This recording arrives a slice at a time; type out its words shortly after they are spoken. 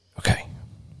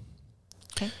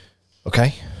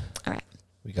Okay. All right.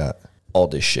 We got all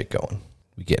this shit going.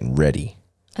 We getting ready.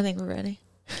 I think we're ready.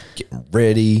 Getting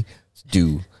ready to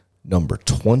do number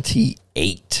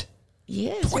 28.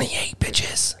 Yes. 28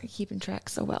 bitches. You're keeping track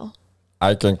so well.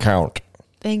 I can count.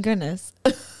 Thank goodness.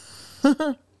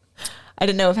 I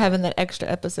didn't know if having that extra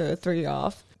episode threw you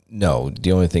off. No,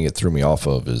 the only thing it threw me off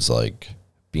of is like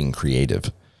being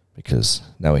creative, because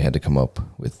now we had to come up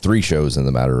with 3 shows in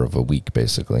the matter of a week,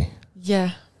 basically.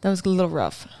 Yeah, that was a little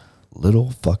rough.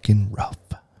 Little fucking rough.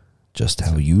 Just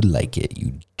how you like it,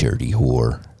 you dirty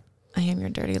whore. I am your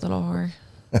dirty little whore.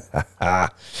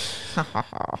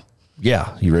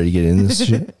 Yeah, you ready to get into this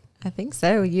shit? I think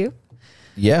so. You?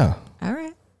 Yeah. All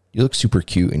right. You look super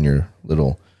cute in your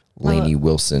little Lainey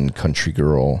Wilson country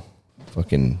girl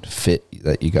fucking fit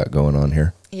that you got going on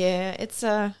here. Yeah, it's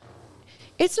not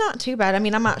too bad. I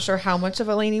mean, I'm not sure how much of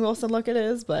a Lainey Wilson look it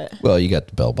is, but Well, you got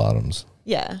the bell bottoms.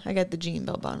 yeah, I got the jean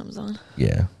bell bottoms on.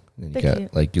 Yeah. And you They're got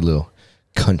cute. like your little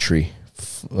country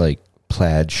like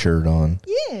plaid shirt on.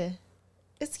 Yeah,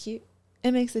 it's cute.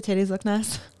 It makes the titties look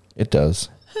nice. It does.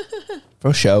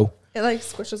 For show. It like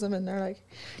squishes them in there, like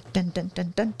dun dun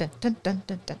dun dun dun dun dun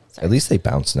dun dun. Sorry. At least they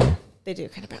bounce now. They do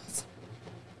kind of bounce.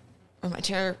 Or my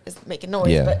chair is making noise.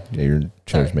 Yeah. But Yeah, your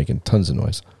chair's Sorry. making tons of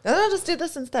noise. I'll just do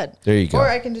this instead. There you go. Or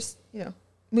I can just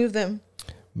move them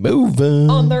Moving.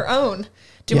 on their own.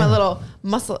 Do my Yeah. little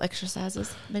muscle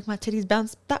exercises. Make my titties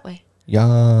bounce that way.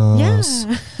 Yes.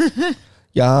 Yeah.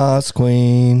 Yes,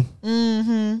 queen.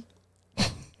 Mm-hmm.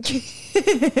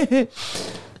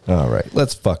 All right.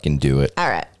 Let's fucking do it. All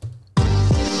right.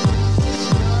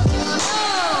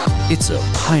 It's a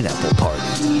pineapple party.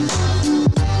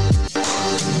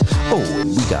 Oh, and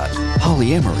we got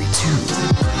polyamory too.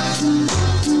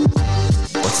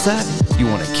 What's that? You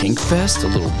want a kink fest? A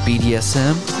little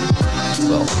BDSM?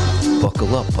 Well,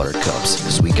 buckle up, buttercups,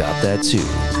 because we got that too.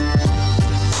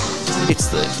 It's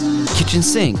the Kitchen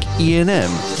Sink, E&M,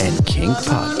 and Kink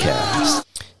Podcast.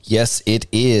 Yes, it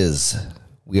is.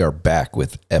 We are back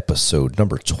with episode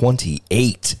number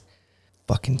 28.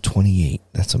 Fucking 28.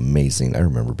 That's amazing. I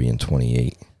remember being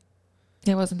 28.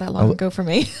 It wasn't that long ago for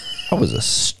me. I was a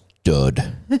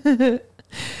stud.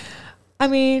 I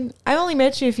mean, I only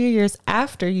met you a few years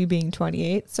after you being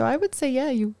 28. So I would say, yeah,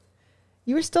 you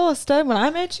were still a stud when I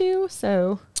met you.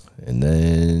 So. And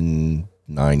then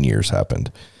 9 years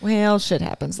happened. Well, shit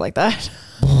happens like that.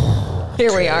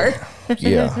 Here we are.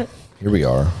 Yeah. Here we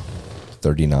are.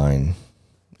 39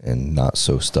 and not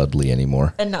so studly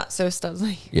anymore. And not so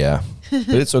studly. Yeah. But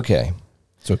it's okay.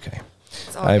 It's okay.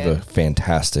 It's all I have good. a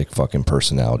fantastic fucking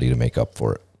personality to make up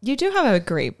for it. You do have a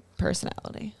great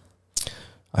personality.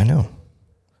 I know.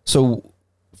 So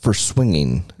for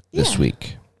swinging this Yeah.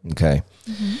 week, okay,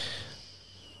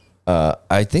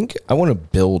 I think I want to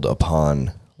build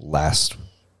upon last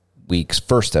week's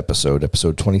first episode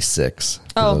 26,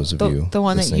 for those of you the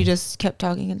one listening. that you just kept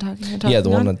talking and talking and talking. Yeah, the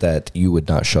one on? that you would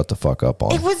not shut the fuck up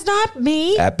on. It was not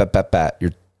me. Bat.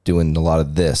 You're doing a lot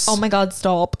of this. Oh my God,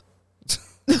 stop.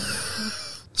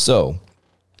 So,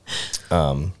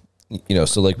 so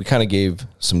like we kind of gave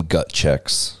some gut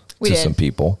checks We to did. some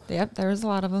people. Yep, there was a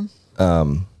lot of them.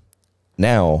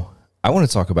 Now, I want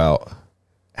to talk about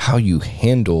how you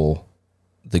handle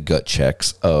the gut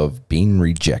checks of being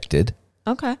rejected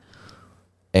Okay.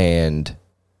 and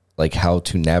like how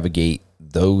to navigate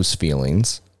those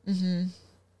feelings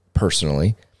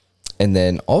personally. And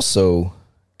then also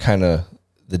kind of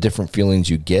the different feelings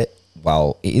you get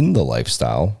while in the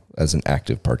lifestyle as an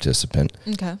active participant,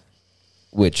 Okay.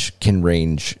 which can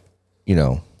range,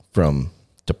 from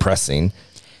depressing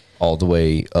all the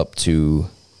way up to,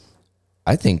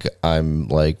 I think I'm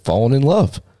like falling in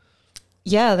love.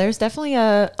 Yeah, there's definitely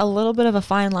a little bit of a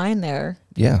fine line there.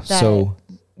 Yeah. That So,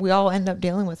 we all end up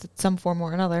dealing with it some form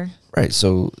or another. right.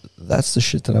 So that's the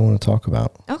shit that I want to talk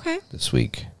about Okay. this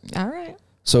week. All right.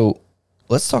 So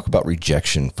let's talk about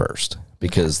rejection first,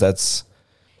 because that's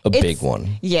a big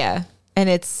one. Yeah. And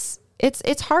it's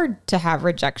hard to have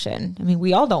rejection. I mean,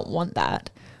 we all don't want that,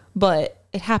 but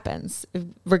it happens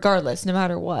regardless, no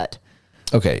matter what.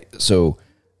 Okay. So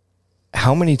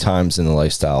how many times in the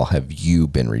lifestyle have you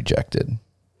been rejected?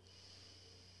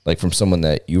 Like from someone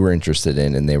that you were interested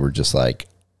in and they were just like,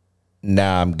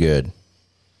 nah, I'm good.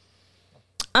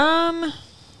 I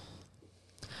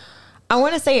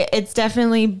want to say it's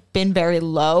definitely been very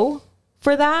low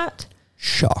for that.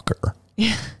 Shocker.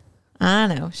 I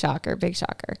know, shocker, big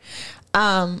shocker.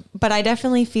 But I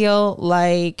definitely feel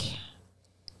like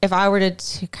if I were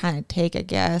to kind of take a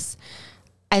guess,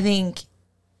 I think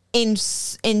in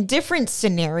different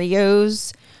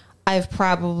scenarios, I've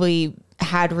probably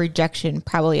had rejection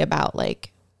probably about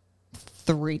like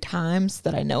 3 times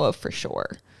that I know of for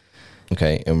sure.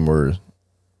 Okay. And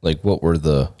what were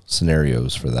the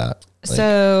scenarios for that?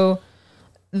 So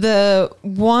the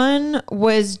one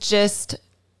was just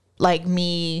like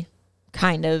me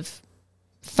kind of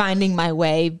finding my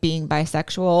way, being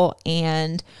bisexual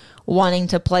and wanting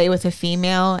to play with a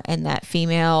female, and that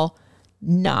female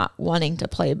not wanting to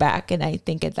play back. And I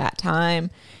think at that time,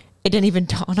 it didn't even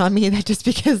dawn on me that just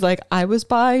because like I was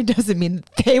bi doesn't mean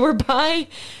they were bi,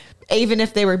 even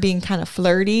if they were being kind of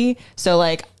flirty. So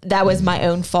like that was my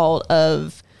own fault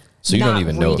of. So you don't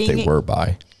even know if they were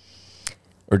bi?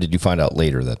 Or did you find out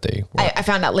later that they were? I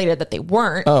found out later that they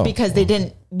weren't because they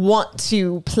didn't want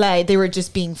to play. They were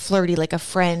just being flirty, like a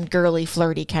friend, girly,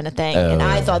 flirty kind of thing. And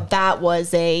I thought that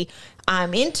was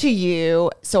I'm into you.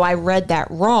 So I read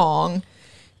that wrong.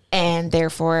 And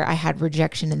therefore I had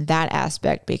rejection in that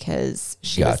aspect because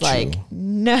she was like,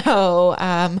 no,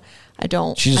 I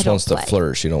don't. She just wants to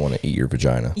flirt. She don't want to eat your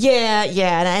vagina. Yeah.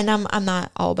 And I'm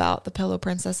not all about the pillow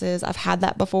princesses. I've had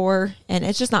that before and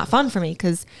it's just not fun for me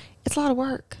because it's a lot of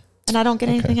work and I don't get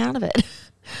anything out of it.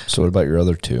 So what about your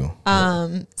other two?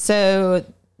 So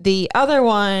the other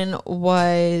one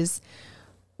was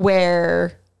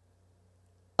where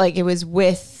like it was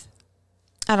with,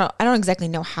 I don't exactly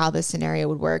know how this scenario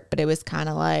would work, but it was kind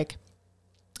of like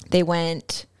they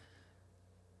went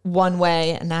one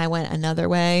way and I went another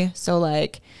way. So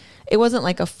like, it wasn't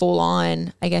like a full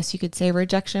on, I guess you could say,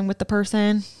 rejection with the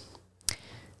person.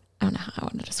 I don't know how I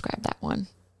want to describe that one.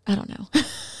 I don't know.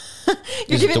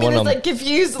 You're giving me this like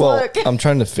confused look. I'm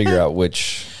trying to figure out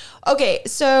which. Okay.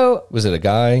 So was it a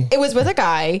guy? It was with a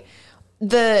guy.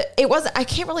 I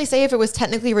can't really say if it was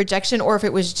technically rejection or if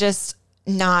it was just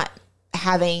not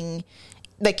having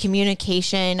the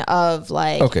communication of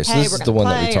like, okay, so this is the one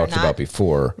that we talked about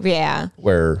before. Yeah.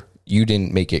 Where you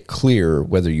didn't make it clear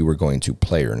whether you were going to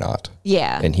play or not.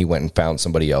 Yeah. And he went and found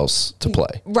somebody else to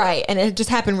play. Right. And it just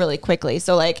happened really quickly.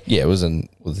 So like, yeah, it was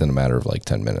within a matter of like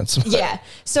 10 minutes. Yeah.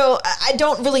 So I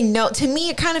don't really know. To me,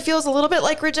 it kind of feels a little bit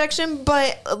like rejection,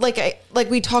 but like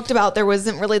we talked about, there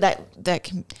wasn't really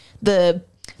there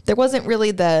wasn't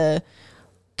really the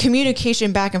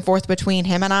communication back and forth between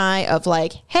him and I of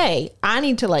like, hey, I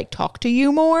need to like talk to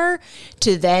you more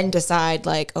to then decide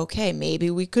like, okay, maybe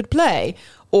we could play,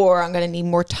 or I'm going to need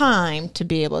more time to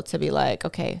be able to be like,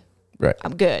 okay, right,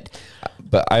 I'm good.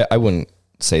 But I wouldn't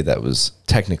say that was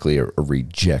technically a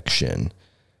rejection.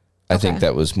 I think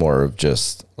that was more of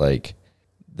just like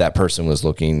that person was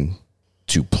looking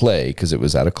to play because it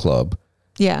was at a club.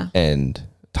 Yeah. And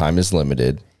time is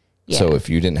limited. Yeah. So if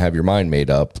you didn't have your mind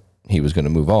made up, he was going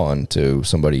to move on to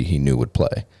somebody he knew would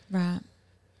play. Right.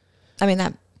 I mean,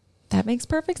 that makes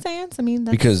perfect sense. I mean,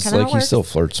 that's because like he still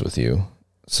flirts with you.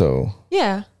 So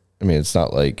yeah. I mean, it's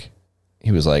not like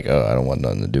he was like, oh, I don't want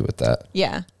nothing to do with that.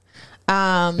 Yeah.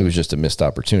 It was just a missed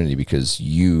opportunity because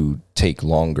you take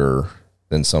longer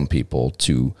than some people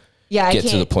to get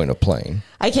to the point of playing.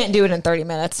 I can't do it in 30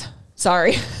 minutes.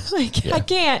 Sorry. I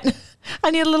can't.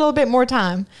 I need a little bit more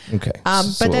time. Okay.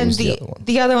 So but then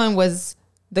the other one was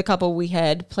the couple we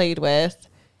had played with,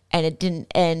 and it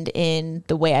didn't end in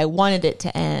the way I wanted it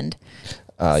to end.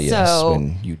 Yes, so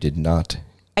when you did not.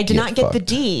 I did not get the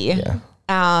D. Yeah.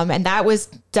 And that was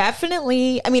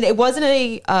definitely, I mean, it wasn't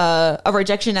a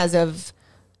rejection as of,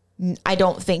 I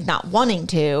don't think, not wanting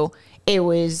to. It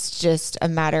was just a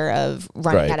matter of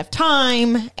running out of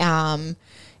time. And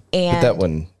but that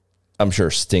one, I'm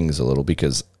sure, stings a little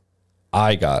because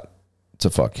I got to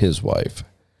fuck his wife.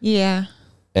 Yeah.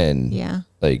 And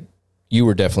like, you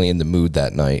were definitely in the mood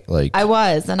that night. Like I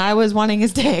was, and I was wanting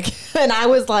his dick, and I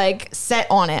was like set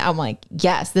on it. I'm like,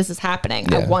 yes, this is happening.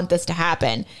 Yeah. I want this to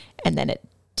happen. And then it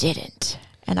didn't.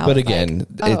 And I was again,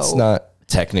 it's not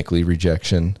technically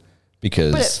rejection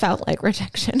because but it felt like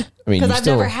rejection. I mean, because I've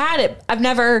never had it. I've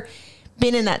never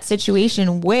been in that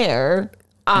situation where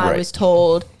I was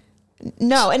told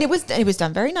no, and it was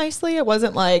done very nicely. It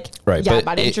wasn't like I'm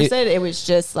not interested. It was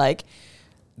just like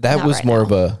that was more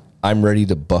of a I'm ready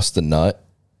to bust a nut,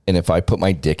 and if I put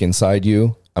my dick inside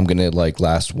you, I'm gonna like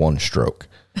last one stroke,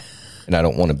 and I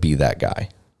don't want to be that guy.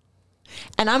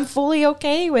 And I'm fully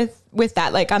okay with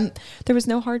that. Like there was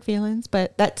no hard feelings,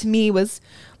 but that to me was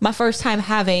my first time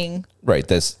having. Right.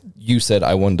 You said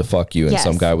I wanted to fuck you, and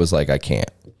some guy was like, I can't.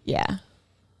 Yeah.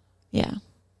 Yeah.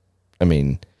 I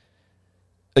mean,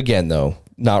 again though,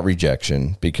 not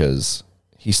rejection because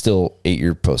he still ate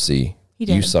your pussy. He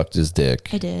did. You sucked his dick.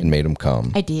 I did. And made him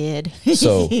come. I did.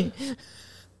 So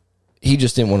he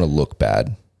just didn't want to look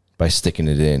bad by sticking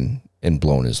it in and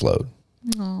blowing his load.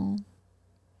 No.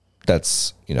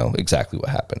 That's, exactly what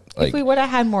happened. Like, if we would have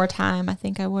had more time, I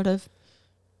think I would have.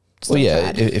 Well,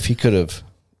 yeah, if he could have,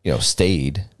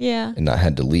 stayed. Yeah. And not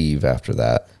had to leave after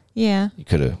that. Yeah. He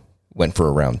could have went for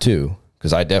a round 2,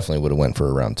 because I definitely would have went for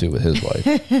a round 2 with his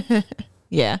wife.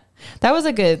 Yeah. That was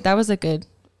a good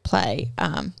play.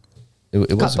 It was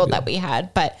Couple good. that we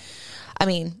had. But I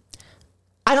mean,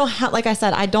 I don't have, like I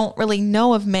said, I don't really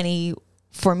know of many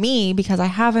for me because I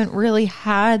haven't really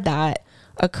had that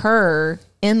occur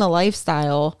in the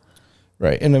lifestyle.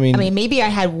 Right. And I mean, maybe I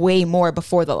had way more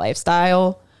before the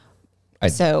lifestyle. I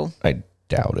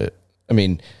doubt it. I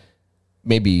mean,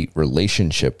 maybe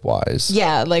relationship wise.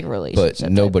 Yeah, like relationship.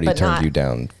 But nobody but turned not, you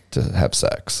down to have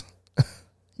sex.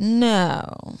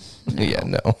 No. Yeah,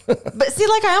 no. But see,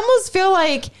 like, I almost feel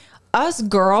like us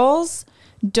girls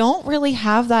don't really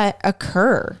have that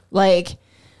occur. Like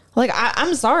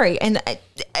I'm sorry. And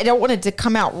I don't want it to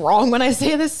come out wrong when I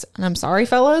say this. And I'm sorry,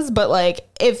 fellas. But like,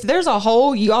 if there's a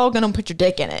hole, you all going to put your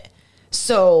dick in it.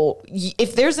 So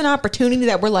if there's an opportunity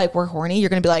that we're horny, you're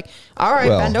going to be like, all right,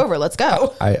 bend over. Let's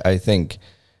go. I think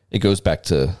it goes back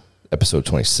to episode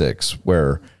 26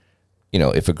 where, you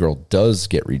know, if a girl does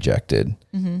get rejected,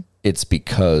 it's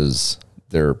because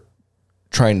they're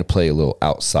trying to play a little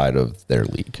outside of their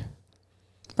league.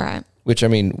 Right. Which, I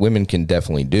mean, women can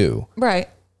definitely do. Right.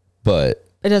 But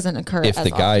it doesn't occur if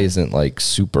the guy isn't like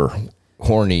super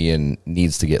horny and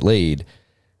needs to get laid,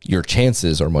 your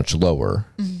chances are much lower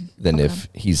than if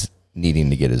he's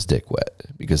needing to get his dick wet,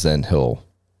 because then he'll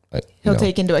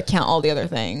take into account all the other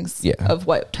things of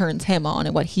what turns him on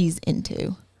and what he's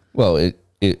into. Well,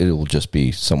 it will just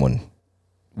be someone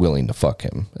willing to fuck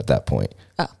him at that point.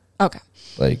 Oh, okay.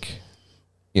 Like,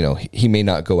 you know, he may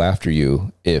not go after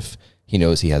you if he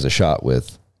knows he has a shot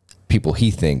with people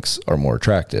he thinks are more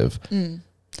attractive.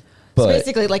 But so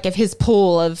basically, like, if his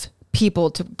pool of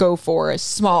people to go for is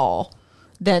small,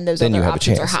 then those other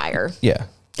options are higher. Yeah.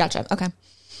 Gotcha. Okay.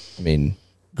 I mean,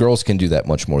 girls can do that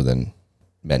much more than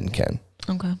men can.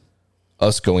 Okay.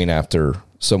 Us going after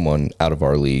someone out of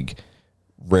our league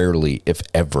rarely, if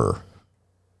ever,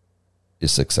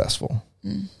 is successful.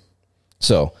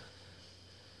 So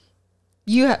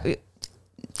you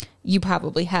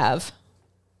probably have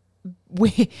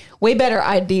way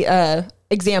better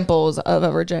examples of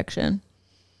a rejection.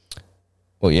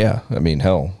 Well, yeah. I mean,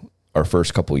 hell, our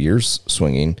first couple years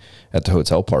swinging at the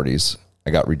hotel parties, I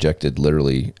got rejected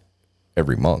literally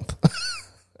every month.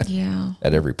 Yeah.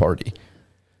 At every party.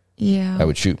 Yeah. I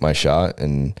would shoot my shot,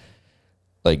 and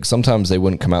like sometimes they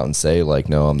wouldn't come out and say like,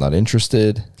 no, I'm not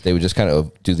interested. They would just kind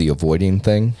of do the avoiding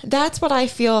thing. That's what I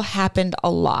feel happened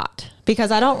a lot,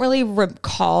 because I don't really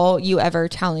recall you ever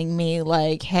telling me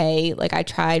like, hey, like I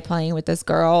tried playing with this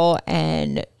girl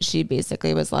and she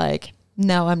basically was like,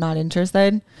 no, I'm not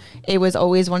interested. It was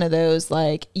always one of those,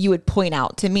 like, you would point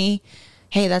out to me,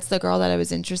 hey, that's the girl that I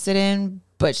was interested in,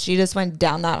 but she just went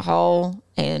down that hall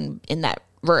and in that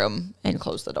room and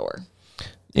closed the door.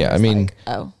 Yeah, I mean, like,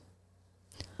 oh.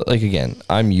 Like, again,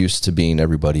 I'm used to being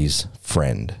everybody's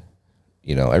friend.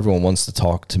 You know, everyone wants to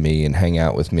talk to me and hang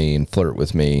out with me and flirt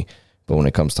with me. But when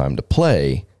it comes time to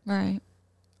play, right,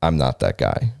 I'm not that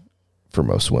guy for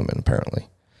most women, apparently.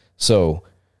 So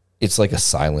it's like a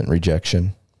silent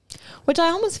rejection. Which I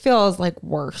almost feel is like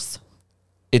worse.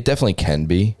 It definitely can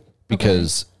be,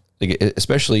 because like,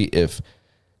 especially if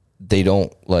they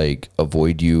don't like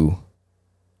avoid you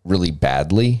really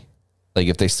badly. Like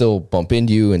if they still bump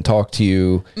into you and talk to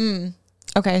you.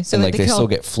 Okay. So and like they still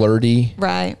get flirty.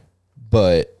 Right.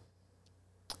 But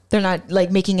they're not like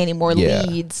making any more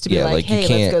leads to be like, hey,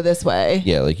 let's go this way.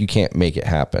 Yeah. Like you can't make it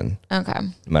happen. Okay.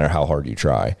 No matter how hard you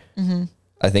try.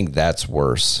 I think that's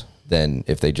worse than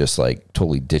if they just like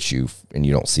totally ditch you and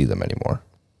you don't see them anymore.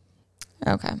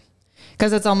 Okay.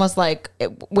 Because it's almost like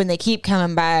when they keep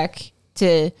coming back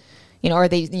to, you know, or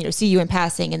they, you know, see you in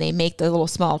passing and they make the little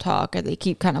small talk, or they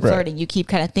keep kind of flirting. You keep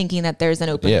kind of thinking that there's an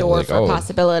open door like, for a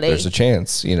possibility. There's a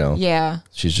chance, you know. Yeah.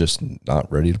 She's just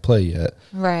not ready to play yet.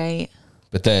 Right.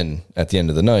 But then at the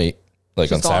end of the night, like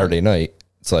she's on gone. Saturday night,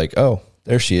 it's like, oh,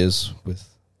 there she is with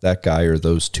that guy or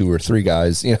those 2 or 3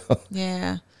 guys, you know.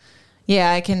 Yeah.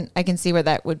 Yeah, I can see where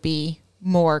that would be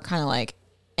more kind of like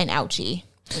an ouchie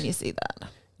when you see that.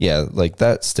 Yeah, like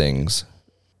that stings.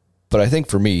 But I think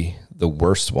for me, the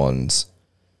worst ones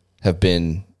have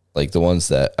been like the ones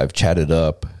that I've chatted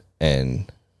up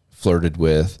and flirted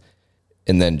with,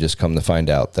 and then just come to find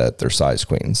out that they're size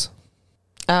queens.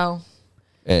 Oh.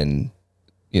 And,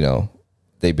 you know,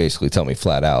 they basically tell me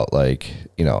flat out, like,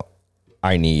 you know,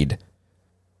 I need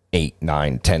 8,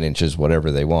 9, 10 inches, whatever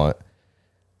they want.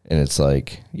 And it's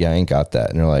like, yeah, I ain't got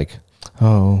that. And they're like,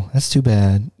 oh, that's too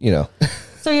bad, you know.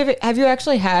 So have you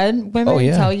actually had women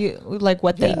tell you like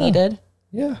what they needed?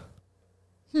 Yeah.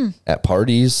 At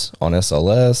parties, on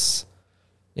SLS,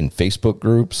 in Facebook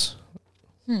groups.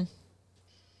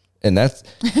 And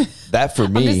that for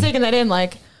me. I'm just taking that in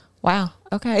like, wow,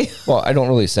 okay. Well, I don't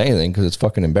really say anything because it's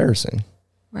fucking embarrassing.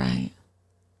 Right.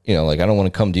 You know, like I don't want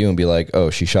to come to you and be like, oh,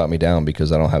 she shot me down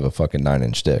because I don't have a fucking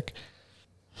 9-inch dick.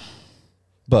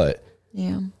 But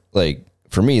yeah, like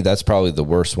for me, that's probably the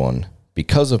worst one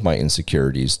because of my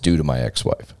insecurities due to my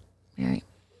ex-wife. Right.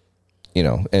 You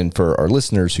know, and for our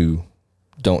listeners who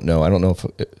don't know, I don't know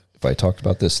if I talked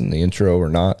about this in the intro or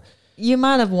not. You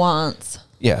might have once.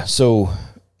 Yeah. So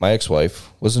my ex-wife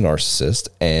was a narcissist,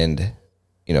 and,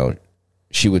 you know,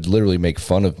 she would literally make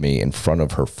fun of me in front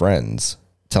of her friends,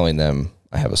 telling them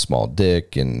I have a small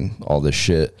dick and all this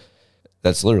shit.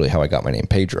 That's literally how I got my name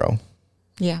Pedro.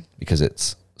 Yeah. Because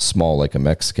it's small like a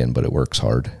Mexican, but it works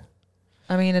hard.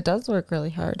 I mean, it does work really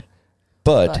hard.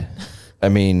 But I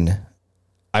mean,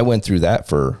 I went through that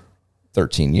for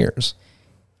 13 years.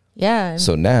 Yeah.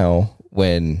 So now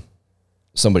when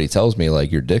somebody tells me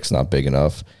like your dick's not big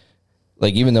enough,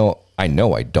 like even though I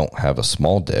know I don't have a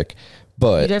small dick,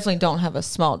 but you definitely don't have a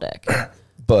small dick.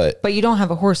 But you don't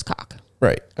have a horse cock.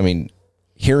 Right. I mean,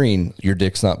 hearing your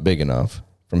dick's not big enough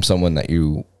from someone that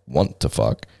you want to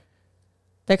fuck,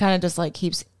 that kind of just like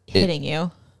keeps hitting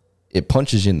you. It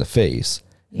punches you in the face.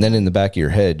 Yeah. And then in the back of your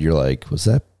head, you're like, was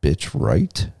that bitch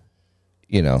right?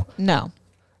 You know? No.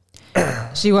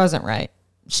 She wasn't right.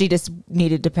 She just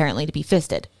needed apparently to be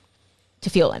fisted to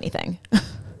feel anything.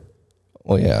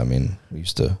 Well, yeah, I mean, I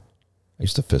used to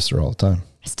fist her all the time.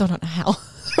 I still don't know how.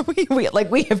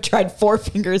 we have tried 4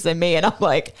 fingers in me, and I'm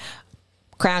like,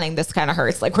 crowning, this kind of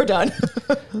hurts. Like, we're done.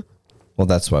 Well,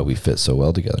 that's why we fit so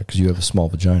well together, because you have a small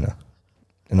vagina.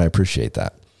 And I appreciate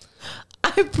that.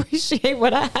 I appreciate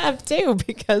what I have too,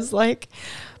 because like,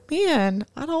 man,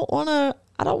 I don't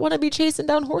want to be chasing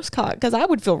down horse cock, because I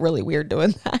would feel really weird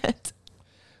doing that.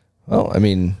 Well, I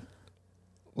mean,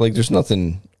 like, there's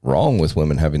nothing wrong with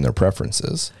women having their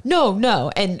preferences.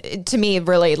 No. And to me,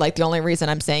 really, like, the only reason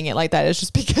I'm saying it like that is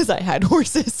just because I had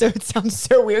horses. So it sounds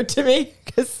so weird to me,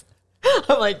 because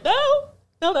I'm like,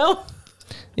 no.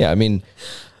 Yeah, I mean,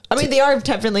 they are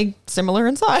definitely similar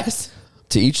in size.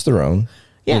 To each their own.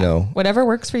 Yeah, you know, whatever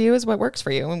works for you is what works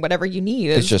for you, and whatever you need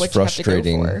is it's just what you have to go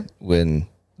frustrating for. when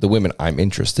the women I'm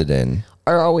interested in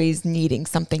are always needing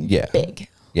something big.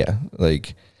 Yeah,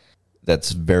 like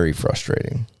that's very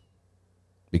frustrating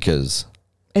because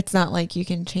it's not like you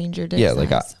can change your dick yeah,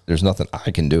 size. like there's nothing I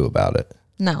can do about it.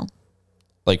 No,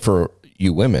 like for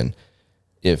you women,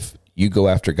 if you go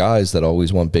after guys that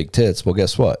always want big tits, well,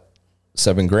 guess what?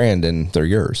 $7,000 and they're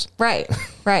yours. Right.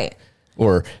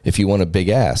 Or if you want a big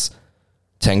ass,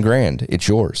 $10,000, it's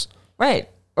yours. Right.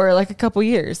 Or like a couple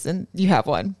years and you have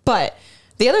one. But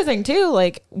the other thing too,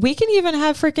 like we can even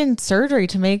have freaking surgery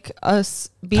to make us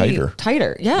be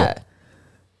tighter. Yeah.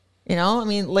 You know, I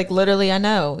mean, like literally I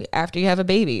know after you have a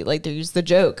baby, like there's the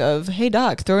joke of, hey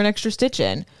doc, throw an extra stitch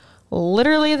in.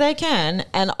 Literally they can.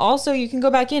 And also you can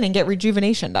go back in and get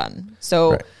rejuvenation done.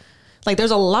 So like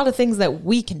there's a lot of things that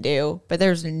we can do, but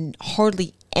there's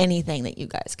hardly anything that you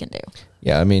guys can do.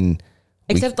 Yeah. I mean,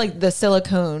 except like the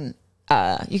silicone,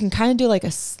 you can kind of do like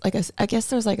a, I guess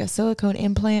there's like a silicone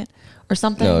implant or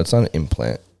something. No, it's not an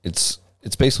implant. It's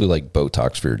basically like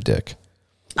Botox for your dick.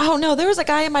 Oh no, there was a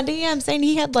guy in my DM saying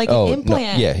he had like an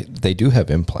implant. No, yeah, they do have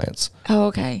implants. Oh,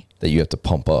 okay. That you have to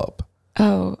pump up.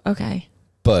 Oh, okay.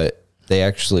 But they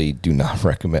actually do not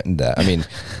recommend that. I mean,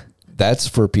 that's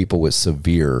for people with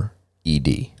severe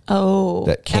ED. Oh.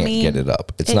 That can't get it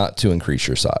up. It's not to increase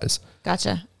your size.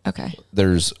 Gotcha. Okay.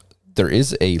 There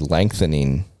is a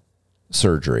lengthening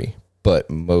surgery, but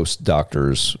most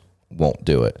doctors won't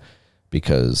do it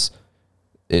because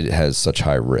it has such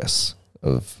high risks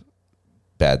of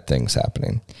bad things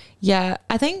happening. Yeah.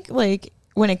 I think like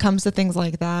when it comes to things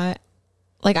like that,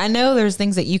 like I know there's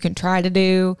things that you can try to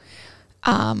do.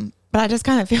 But I just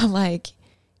kind of feel like,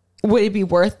 would it be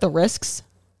worth the risks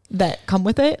that come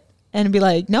with it? And be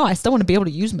like, no, I still want to be able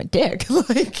to use my dick.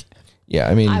 Like, yeah,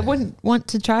 I mean, I wouldn't want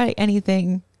to try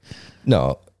anything.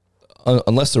 No,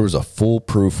 unless there was a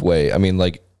foolproof way. I mean,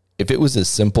 like if it was as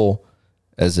simple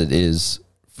as it is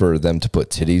for them to put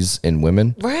titties in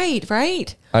women.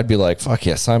 Right. I'd be like, fuck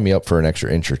yeah, sign me up for an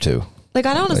extra inch or two. Like,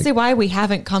 I don't see why we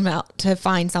haven't come out to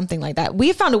find something like that.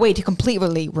 We found a way to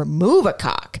completely remove a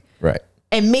cock. Right.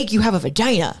 And make you have a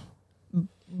vagina.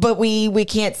 But we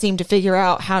can't seem to figure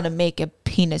out how to make a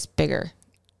penis bigger.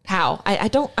 How? I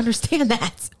don't understand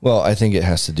that. Well, I think it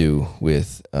has to do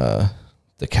with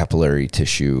the capillary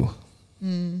tissue,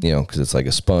 you know, because it's like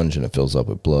a sponge and it fills up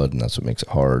with blood, and that's what makes it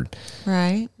hard.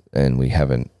 Right. And we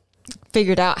haven't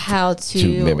figured out how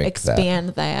to expand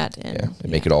that and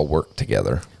make it all work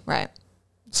together. Right.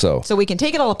 So we can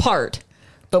take it all apart,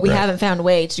 but we haven't found a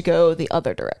way to go the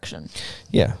other direction.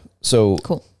 Yeah. So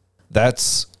Cool.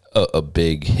 that's a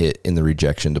big hit in the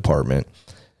rejection department.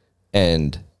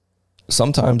 And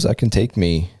sometimes that can take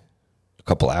me a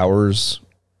couple hours,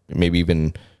 maybe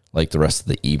even like the rest of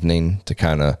the evening to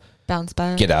kind of Bounce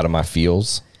back. get out of my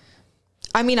feels.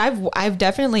 I mean, I've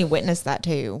definitely witnessed that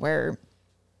too, where,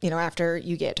 after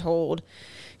you get told,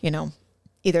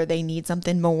 either they need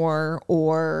something more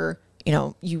or,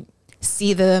 you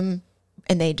see them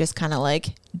and they just kind of like,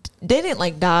 didn't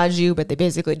like dodge you, but they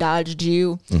basically dodged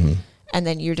you. Mm-hmm. And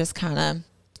then you're just kind of,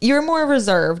 you're more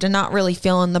reserved and not really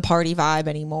feeling the party vibe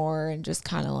anymore. And just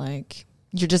kind of like,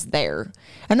 you're just there.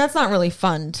 And that's not really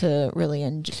fun to really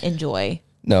enjoy.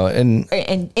 No. And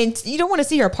you don't want to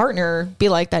see your partner be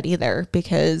like that either,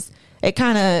 because it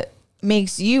kind of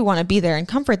makes you want to be there and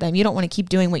comfort them. You don't want to keep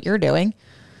doing what you're doing.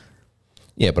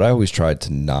 Yeah, but I always tried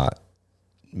to not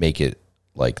make it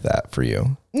like that for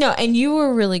you. No, and you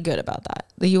were really good about that.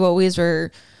 You always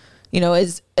were,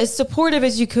 as supportive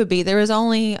as you could be. There was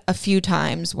only a few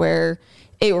times where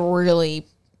you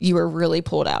were really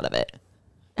pulled out of it.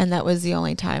 And that was the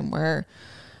only time where,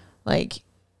 like,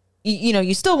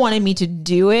 you still wanted me to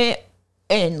do it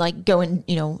and like go and,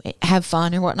 have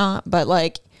fun or whatnot. But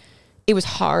like, it was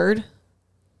hard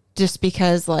just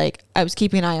because like I was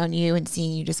keeping an eye on you and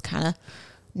seeing you just kind of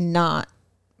not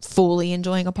fully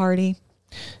enjoying a party.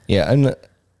 Yeah. And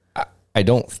I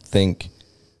don't think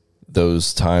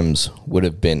those times would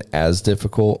have been as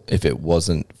difficult if it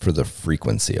wasn't for the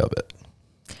frequency of it.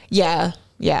 Yeah.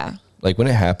 Yeah. Like when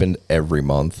it happened every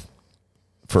month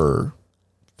for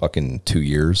fucking 2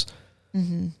 years.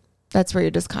 Mm-hmm. That's where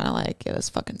you're just kind of like, yeah, this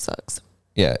fucking sucks.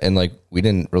 Yeah. And like, we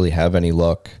didn't really have any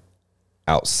luck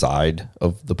outside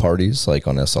of the parties, like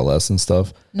on SLS and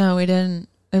stuff. No, we didn't.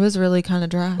 It was really kind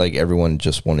of dry. Like everyone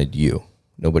just wanted you.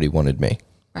 Nobody wanted me.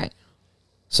 Right.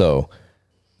 So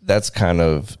that's kind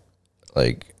of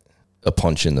like a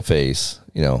punch in the face,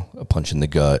 a punch in the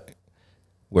gut,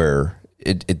 where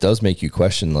it does make you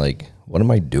question, like, what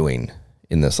am I doing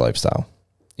in this lifestyle?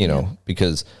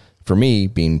 Because for me,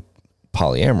 being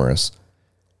polyamorous,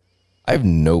 I have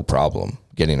no problem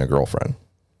getting a girlfriend.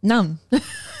 None.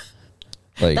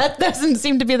 Like, that doesn't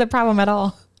seem to be the problem at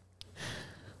all.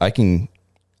 I could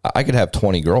have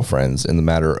 20 girlfriends in the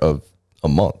matter of a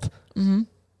month, mm-hmm.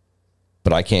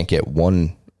 but I can't get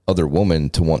one other woman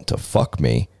to want to fuck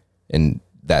me, and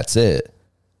that's it.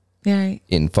 Yeah.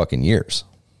 In fucking years.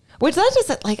 Which that's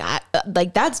just like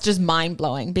that's just mind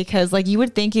blowing, because like you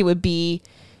would think it would be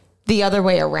the other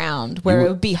way around, where it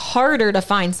would be harder to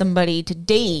find somebody to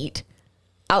date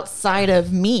outside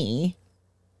of me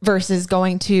versus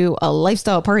going to a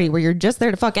lifestyle party where you're just there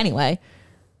to fuck anyway.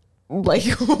 Like,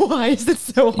 why is it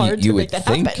so hard to make that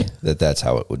happen? You would think that that's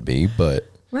how it would be, but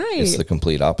right. It's the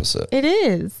complete opposite. It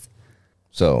is.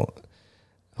 So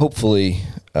hopefully,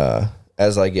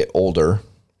 as I get older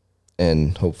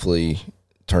and hopefully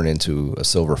turn into a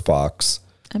silver fox.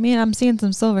 I mean, I'm seeing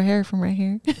some silver hair from right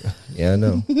here. Yeah, I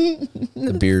know.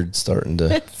 The beard's starting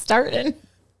to it's starting.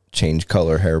 Change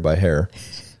color hair by hair.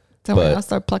 So I'll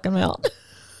start plucking them out.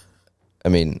 I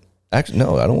mean, actually,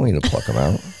 no, I don't want you to pluck them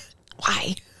out.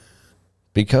 Why?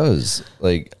 Because,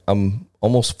 like, I'm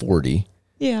almost 40.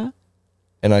 Yeah.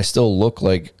 And I still look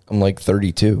like I'm like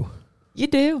 32. You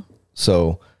do.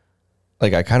 So,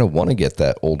 like, I kind of want to get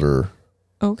that older,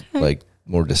 okay, like,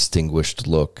 more distinguished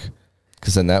look.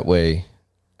 Because then that way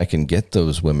I can get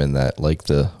those women that like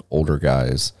the older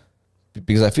guys.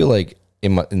 Because I feel like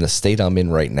in the state I'm in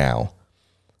right now,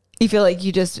 you feel like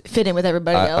you just fit in with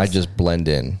everybody else. I just blend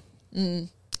in. Mm.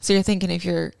 So you're thinking if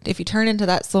you turn into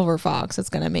that silver fox, it's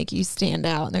going to make you stand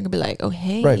out, and they're going to be like, oh,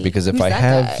 hey. Right, because if I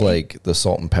have guy? Like the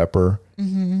salt and pepper,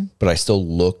 mm-hmm. but I still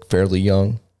look fairly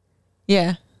young.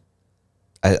 Yeah.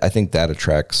 I think that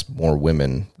attracts more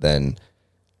women than,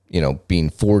 being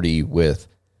 40 with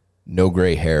no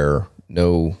gray hair,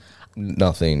 no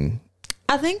nothing.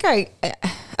 I think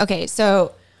okay,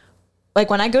 so like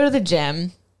when I go to the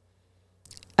gym,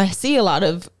 I see a lot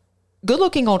of good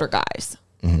looking older guys.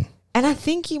 Mm-hmm. And I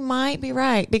think you might be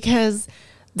right, because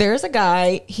there's a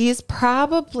guy, he's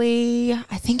probably,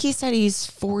 I think he said he's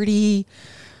 40.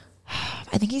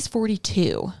 I think he's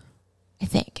 42. I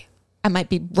think. I might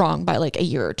be wrong by like a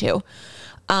year or two.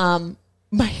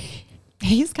 But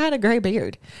he's got a gray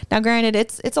beard. Now, granted,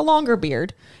 it's a longer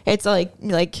beard. It's like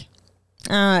not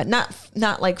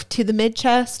like to the mid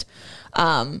chest.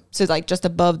 So it's like just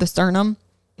above the sternum.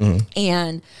 Mm-hmm.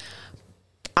 And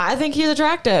I think he's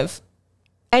attractive.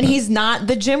 And he's not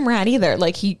the gym rat either.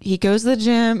 Like he goes to the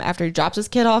gym after he drops his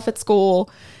kid off at school,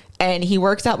 and he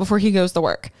works out before he goes to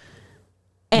work.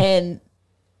 And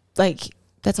like,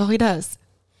 that's all he does.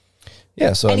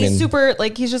 Yeah. So, and he's super,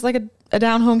 like, he's just like a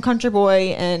down home country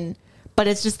boy, but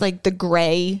it's just like the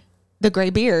gray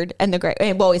beard and the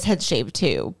gray, well, his head's shaved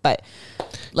too, but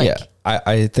like, yeah,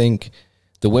 I think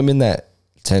the women that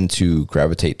tend to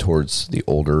gravitate towards the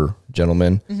older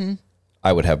gentlemen,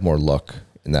 I would have more luck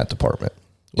in that department.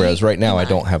 Whereas right now I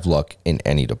don't have luck in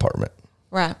any department.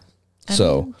 Right.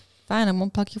 So fine, I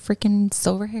won't pluck your freaking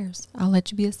silver hairs. I'll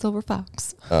let you be a silver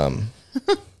fox.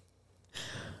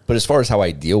 But as far as how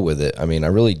I deal with it, I mean, I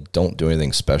really don't do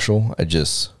anything special. I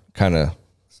just kind of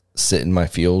sit in my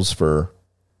feels for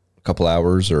a couple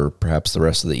hours or perhaps the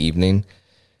rest of the evening.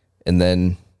 And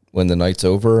then when the night's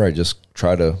over, I just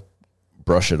try to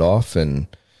brush it off, and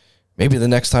maybe the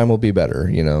next time will be better,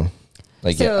 you know?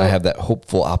 Like, So, I have that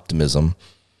hopeful optimism.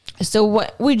 So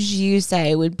what would you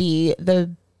say would be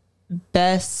the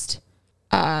best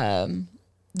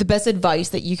advice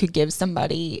that you could give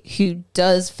somebody who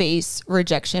does face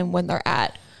rejection when they're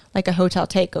at like a hotel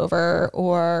takeover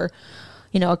or,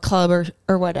 you know, a club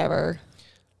or whatever?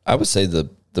 I would say the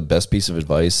best piece of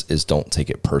advice is don't take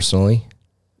it personally.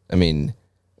 I mean,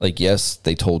 like, yes,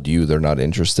 they told you they're not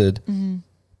interested,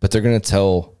 but they're going to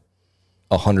tell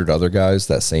 100 other guys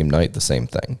that same night the same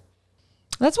thing.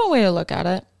 That's one way to look at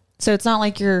it. So it's not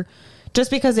like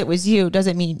just because it was you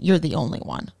doesn't mean you're the only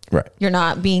one. Right. You're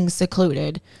not being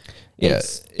secluded. Yeah.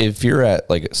 If you're at,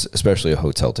 like, especially a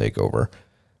hotel takeover,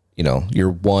 you know, you're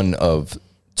one of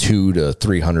 200 to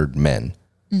 300 men.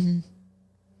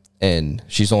 And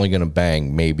she's only going to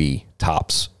bang maybe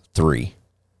tops 3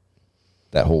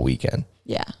 that whole weekend.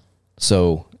 Yeah.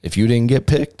 So if you didn't get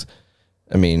picked,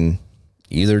 I mean,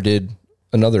 either did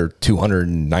another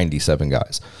 297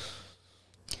 guys.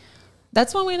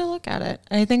 That's one way to look at it.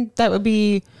 And I think that would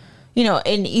be, you know,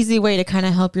 an easy way to kind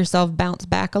of help yourself bounce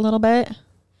back a little bit.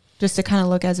 Just to kind of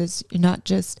look as it's not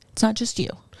just you.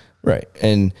 Right.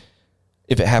 And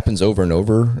if it happens over and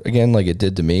over again, like it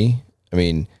did to me, I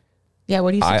mean, yeah,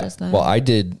 what do you suggest then? Well, I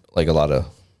did like a lot of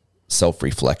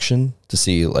self-reflection to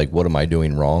see, like, what am I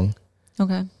doing wrong?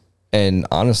 Okay. And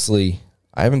honestly,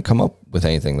 I haven't come up with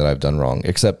anything that I've done wrong,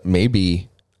 except maybe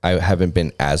I haven't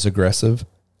been as aggressive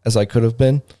as I could have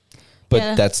been.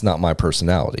 But that's not my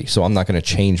personality. So I'm not going to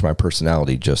change my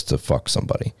personality just to fuck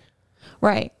somebody.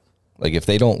 Right. Like, if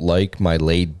they don't like my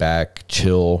laid back,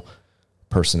 chill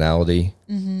personality,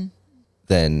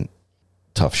 then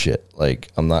tough shit. Like,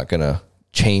 I'm not going to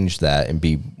change that and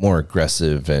be more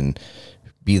aggressive and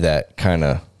be that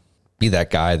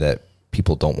guy that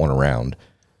people don't want around.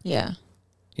 Yeah.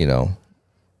 You know,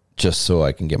 just so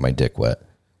I can get my dick wet.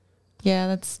 Yeah,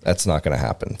 that's not going to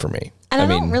happen for me. And I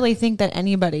don't really think that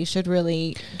anybody should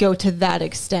really go to that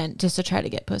extent just to try to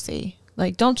get pussy.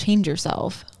 Like, don't change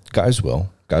yourself. Guys will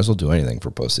do anything for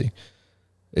pussy.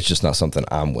 It's just not something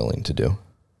I'm willing to do.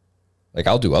 Like,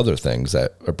 I'll do other things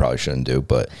that I probably shouldn't do,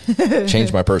 but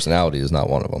change my personality is not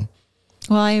one of them.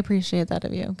 Well, I appreciate that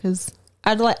of you, because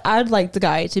I'd like the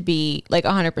guy to be like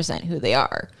 100% who they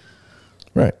are.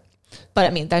 Right. But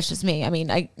I mean, that's just me. I mean,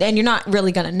 and you're not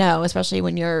really going to know, especially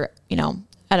when you're, you know,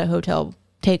 at a hotel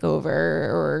takeover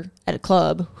or at a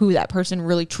club, who that person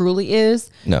really truly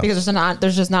is. No. Because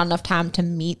there's just not enough time to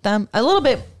meet them.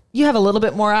 You have a little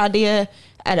bit more idea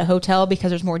at a hotel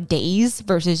because there's more days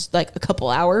versus like a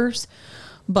couple hours.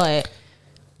 But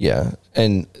yeah.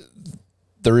 And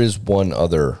there is one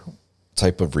other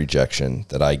type of rejection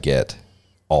that I get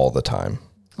all the time.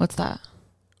 What's that?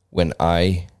 When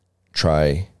I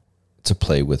try to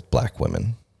play with black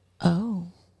women. Oh,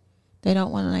 they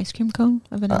don't want an ice cream cone?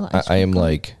 A vanilla ice cream I am cone?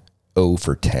 like 0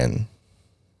 for 10.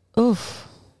 Oof.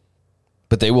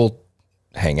 But they will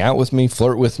hang out with me,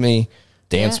 flirt with me,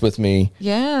 dance with me.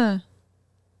 Yeah.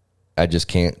 I just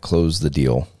can't close the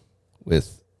deal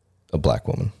with a black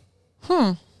woman.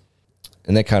 And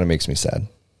that kind of makes me sad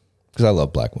because I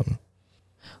love black women.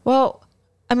 Well,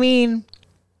 I mean,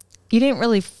 you didn't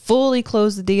really fully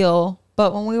close the deal,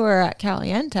 but when we were at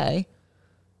Caliente.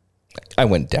 I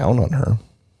went down on her.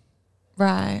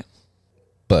 Right.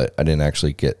 But I didn't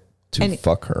actually get to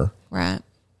fuck her. Right.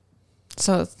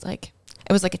 So it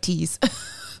was like a tease.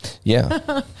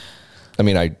 Yeah. I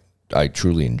mean, I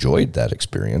truly enjoyed that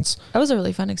experience. That was a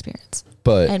really fun experience.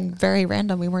 And very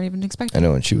random. We weren't even expecting. I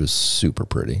know, and she was super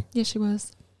pretty. Yeah, she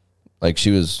was. Like,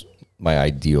 she was my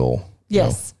ideal.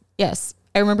 Yes. Yes.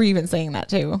 I remember you even saying that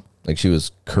too. Like, she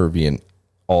was curvy in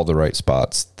all the right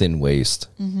spots, thin waist,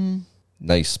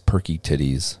 nice perky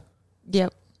titties.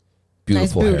 Yep.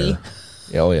 Beautiful nice booty. hair.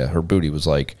 Yeah, oh yeah, her booty was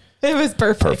like it was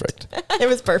perfect. It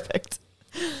was perfect.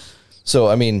 So,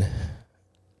 I mean,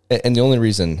 and the only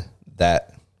reason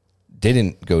that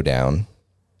didn't go down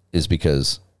is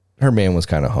because her man was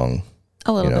kind of hung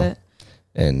A little bit.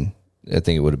 And I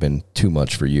think it would have been too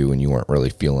much for you, and you weren't really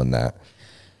feeling that.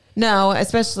 No,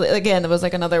 especially, again, it was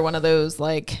like another one of those,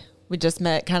 like, we just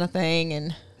met kind of thing.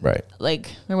 And Right.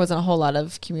 like, there wasn't a whole lot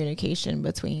of communication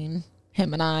between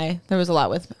him and I. There was a lot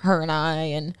with her and I,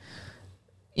 and,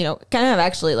 you know, kind of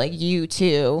actually like you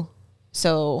too.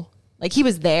 So like, he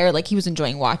was there, like he was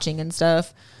enjoying watching and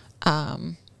stuff.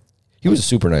 He was a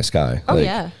super nice guy. Oh like,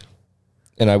 yeah.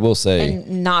 And I will say,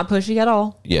 And not pushy at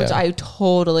all. Yeah. Which I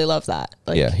totally love that.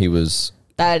 Like, yeah, he was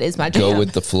that is my jam. go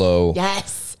with the flow.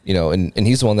 Yes. You know, and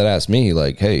he's the one that asked me,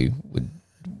 like, hey,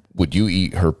 would you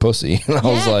eat her pussy? And I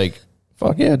was like,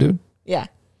 fuck yeah, dude. Yeah.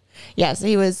 Yeah. So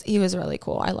he was really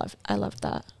cool. I loved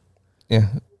that. Yeah.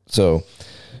 So,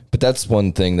 but that's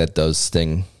one thing that does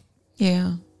sting.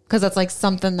 Yeah. Because that's like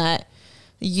something that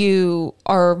you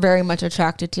are very much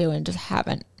attracted to and just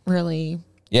haven't really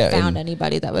found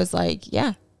anybody that was like,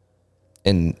 yeah.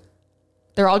 And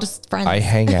they're all just friends. I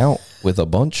hang out with a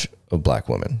bunch of black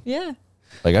women. Yeah.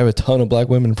 Like, I have a ton of black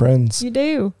women friends. You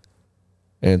do.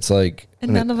 And it's like,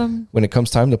 And none of them. when it comes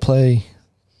time to play,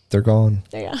 they're gone.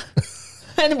 Yeah.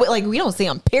 And like, we don't see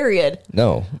them, period.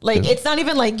 No. Like, it's not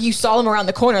even like you saw them around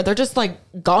the corner. They're just like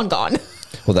gone.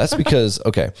 Well, that's because,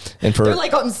 okay. And They're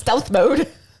like on stealth mode.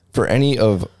 For any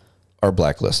of our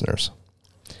black listeners,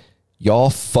 y'all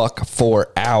fuck for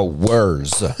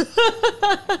hours.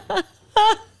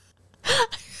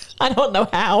 I don't know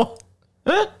how.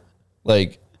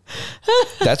 Like,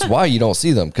 that's why you don't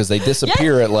see them, because they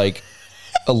disappear at like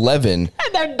 11. And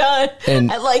they're done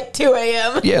And- at like 2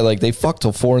 a.m. Yeah, like they fuck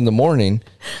till 4 a.m. And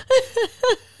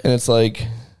it's like,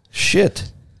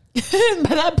 shit. By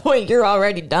that point, you're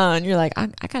already done. You're like, I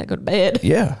gotta go to bed.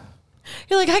 Yeah.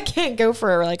 You're like, I can't go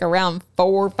for like around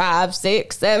 4, 5,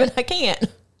 6, 7. I can't.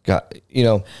 Got, you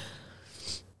know,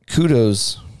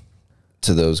 kudos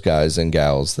to those guys and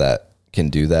gals that can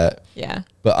do that. Yeah.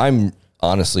 But I'm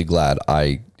honestly glad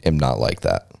I am not like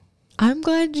that. I'm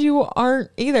glad you aren't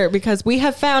either, because we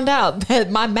have found out that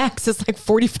my max is like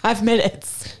 45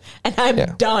 minutes and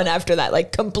I'm done after that,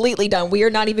 like completely done. We are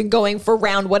not even going for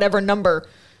round whatever number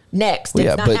next. Well,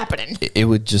 it's not happening. It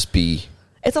would just be,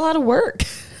 It's a lot of work.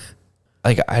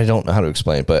 like, I don't know how to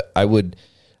explain, but I would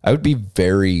be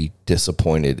very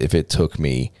disappointed if it took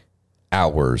me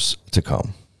hours to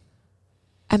come.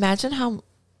 Imagine how, all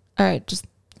right, just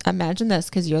imagine this,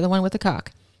 because you're the one with the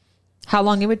cock. How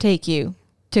long it would take you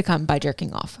to come by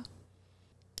jerking off?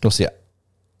 Well, see,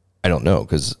 I don't know,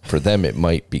 because for them it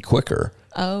might be quicker.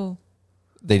 Oh.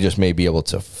 They just may be able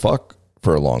to fuck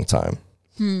for a long time.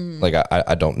 Like,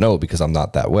 I don't know, because I'm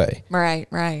not that way. Right.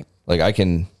 Like, I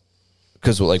can,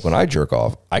 because like when I jerk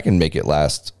off, I can make it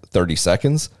last 30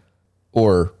 seconds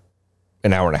or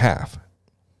an hour and a half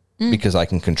because I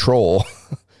can control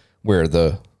where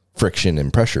the friction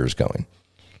and pressure is going.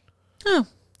 Oh.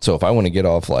 So if I want to get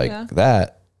off like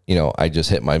that, you know, I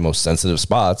just hit my most sensitive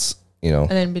spots, you know,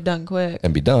 And then be done quick.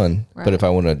 and be done. Right. But if I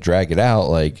want to drag it out,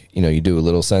 like, you know, you do a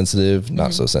little sensitive,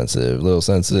 not so sensitive, little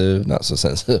sensitive, not so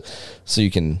sensitive, so you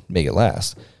can make it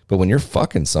last. But when you're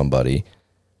fucking somebody,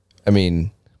 I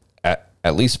mean,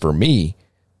 at least for me,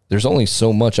 there's only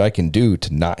so much I can do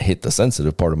to not hit the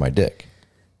sensitive part of my dick.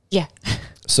 Yeah.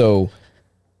 So,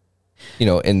 you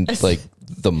know, and like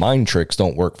the mind tricks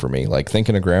don't work for me. Like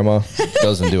thinking of grandma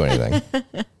doesn't do anything.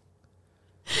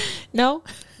 No.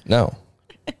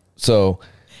 So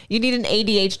You need an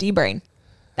ADHD brain.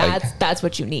 That's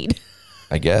what you need.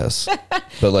 I guess,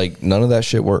 but like none of that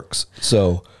shit works.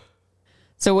 So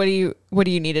what do you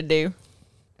need to do?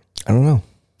 I don't know.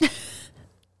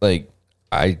 Like,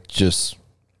 I just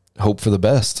hope for the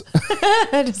best.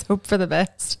 I just hope for the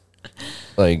best.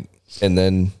 Like, and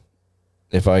then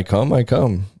if I come, I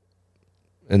come.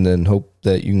 And then hope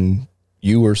that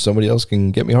you or somebody else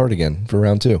can get me hard again for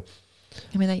round 2.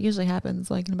 I mean, that usually happens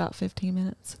like in about 15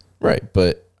 minutes. Right.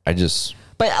 But I just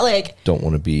like, don't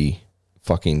want to be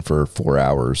fucking for 4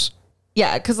 hours.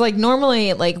 yeah, because like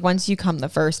normally, like once you come the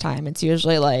first time, it's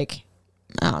usually like,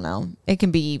 I don't know.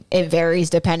 It varies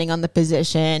depending on the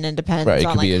position and depends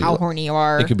on like how horny you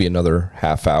are. It could be another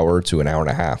half hour to an hour and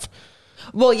a half.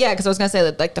 Well, yeah, because I was going to say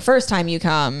that like the first time you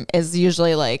come is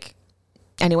usually like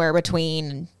anywhere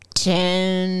between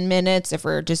 10 minutes if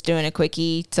we're just doing a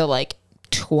quickie to like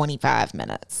 25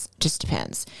 minutes. Just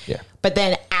depends. Yeah. But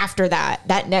then after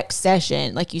that next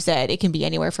session, like you said, it can be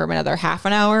anywhere from another half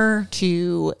an hour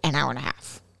to an hour and a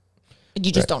half.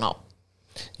 You just don't know.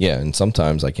 Yeah, and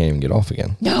sometimes I can't even get off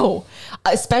again. No,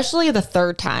 especially the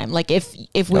third time. Like if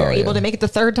we're able to make it the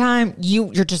third time,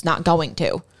 you're just not going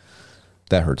to.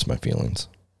 That hurts my feelings.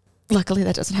 Luckily,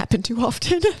 that doesn't happen too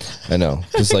often. I know,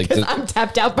 because like I'm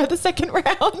tapped out by the second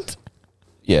round.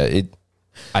 Yeah,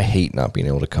 I hate not being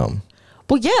able to come.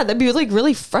 Well, yeah, that'd be like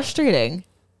really frustrating.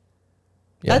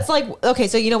 Yeah. That's like, okay,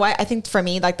 so you know what? I think for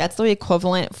me, like that's the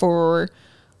equivalent for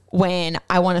when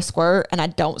I want to squirt and I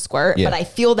don't squirt, Yeah. but I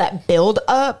feel that build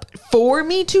up for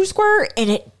me to squirt and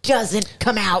it doesn't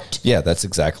come out. Yeah, that's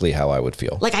exactly how I would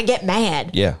feel. Like I get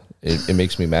mad. Yeah, it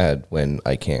makes me mad when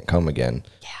I can't come again.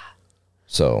 Yeah.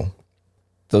 So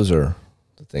those are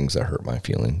the things that hurt my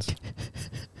feelings.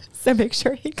 So make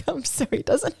sure he comes so he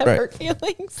doesn't have Right. hurt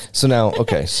feelings. So now,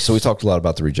 okay, so we talked a lot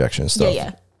about the rejection stuff.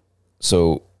 Yeah.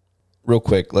 So real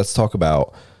quick, let's talk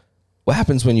about what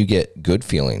happens when you get good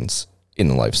feelings in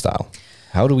the lifestyle.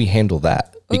 How do we handle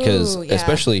that? Because Ooh, yeah.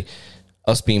 especially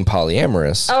us being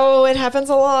polyamorous, Oh, it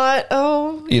happens a lot.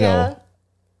 Oh, you know,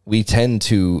 we tend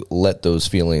to let those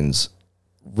feelings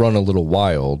run a little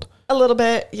wild. a little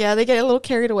bit. Yeah, they get a little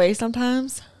carried away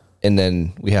sometimes. And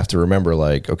then we have to remember,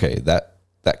 like, okay, that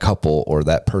couple or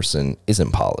that person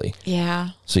isn't poly. Yeah.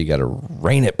 So you got to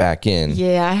rein it back in.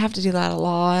 Yeah, I have to do that a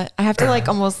lot. I have to like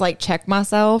almost like check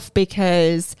myself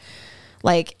because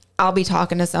like I'll be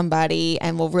talking to somebody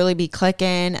and we'll really be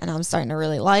clicking and I'm starting to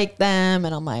really like them.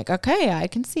 And I'm like, okay, I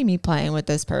can see me playing with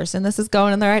this person. This is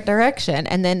going in the right direction.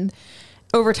 And then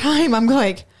over time, I'm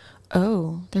like,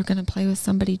 oh, they're going to play with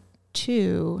somebody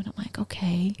too. And I'm like,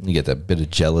 okay. You get that bit of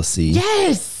jealousy.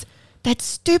 Yes, that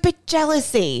stupid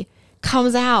jealousy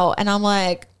comes out. And I'm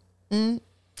like,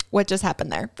 what just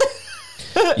happened there?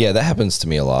 Yeah, that happens to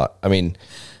me a lot. I mean,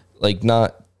 like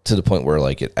not to the point where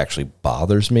like it actually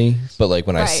bothers me, but like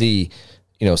when I Right. see,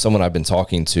 you know, someone I've been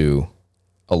talking to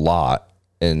a lot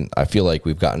and I feel like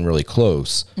we've gotten really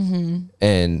close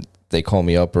and they call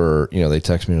me up or, you know, they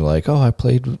text me like, oh, I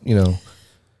played, you know,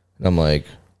 and I'm like,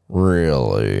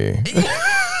 really?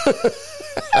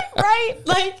 Right?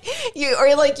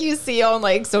 Like you see on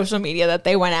like social media that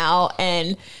they went out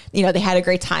and, you know, they had a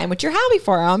great time, which you're happy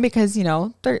for them because, you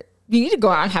know, you need to go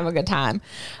out and have a good time.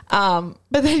 But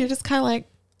then you're just kind of like,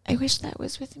 I wish that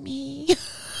was with me.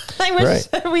 I wish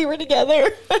that we were together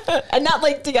and not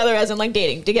like together as in like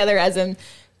dating, together as in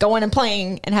going and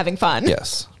playing and having fun.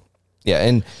 Yes. Yeah.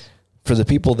 And for the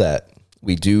people that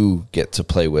we do get to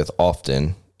play with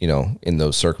often, you know, in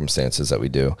those circumstances that we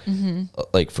do,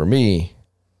 like for me,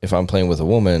 if I'm playing with a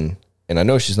woman and I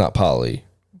know she's not poly,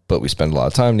 but we spend a lot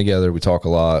of time together, we talk a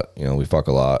lot, you know, we fuck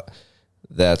a lot.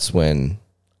 That's when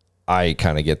I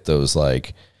kind of get those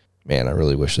like, man, I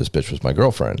really wish this bitch was my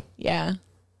girlfriend. Yeah.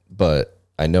 But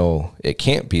I know it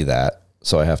can't be that.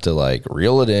 So I have to like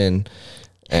reel it in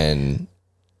and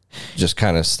just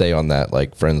kind of stay on that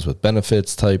like friends with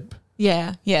benefits type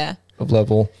Yeah. Yeah. of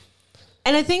level.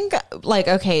 And I think like,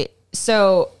 okay,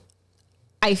 so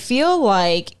I feel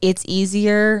like it's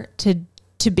easier to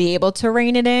be able to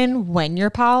rein it in when you're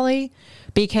poly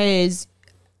because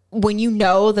when you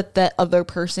know that the other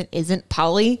person isn't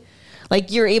poly,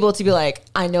 like you're able to be like,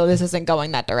 I know this isn't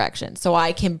going that direction. So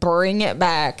I can bring it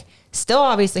back, still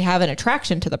obviously have an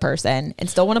attraction to the person and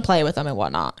still want to play with them and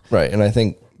whatnot. Right. And I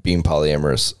think being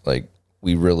polyamorous, like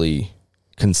we really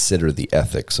consider the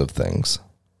ethics of things.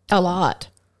 A lot.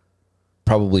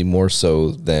 Probably more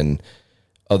so than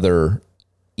other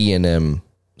E&M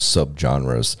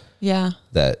subgenres Yeah.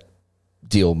 that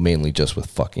deal mainly just with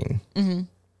fucking.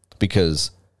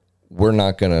 Because we're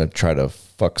not going to try to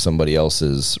fuck somebody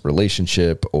else's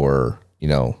relationship or, you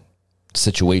know,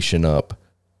 situation up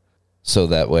so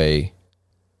that way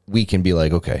we can be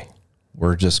like, okay,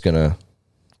 we're just going to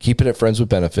keep it at friends with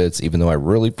benefits, even though I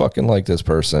really fucking like this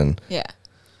person. Yeah.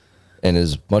 And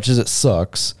as much as it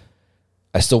sucks,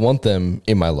 I still want them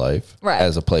in my life Right.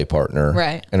 as a play partner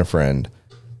Right. and a friend.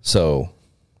 So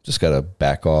just got to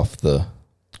back off the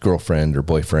girlfriend or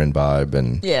boyfriend vibe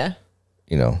and, Yeah.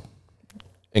 you know,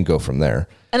 and go from there.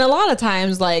 And a lot of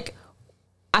times, like,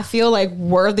 I feel like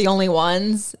we're the only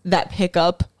ones that pick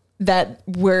up that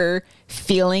we're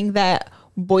feeling that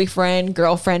boyfriend,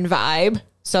 girlfriend vibe.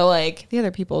 So, like, the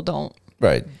other people don't.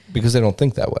 Right. Because they don't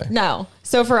think that way. No.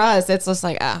 So for us, it's just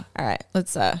like, all right,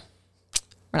 let's, we're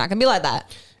not going to be like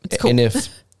that. It's cool. And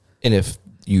if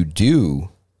you do,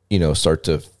 you know, start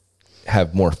to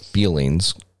have more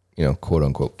feelings, you know, quote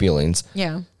unquote feelings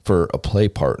Yeah. for a play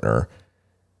partner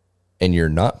and you're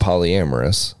not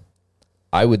polyamorous,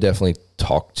 I would definitely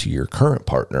talk to your current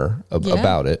partner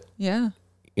about it. Yeah.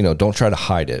 You know, don't try to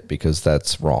hide it because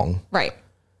that's wrong. Right.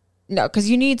 No, because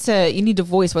you need to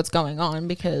voice what's going on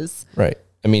because Right.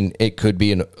 I mean, it could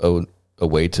be a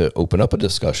way to open up a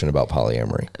discussion about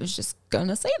polyamory. I was just going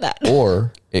to say that.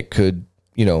 Or it could,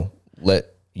 you know,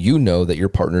 let you know that your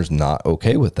partner's not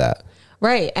okay with that.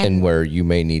 Right. And where you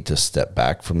may need to step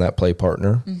back from that play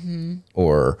partner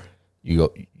or you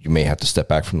may have to step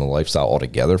back from the lifestyle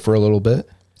altogether for a little bit.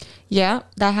 Yeah,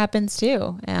 that happens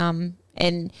too.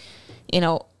 And,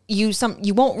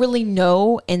 you won't really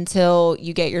know until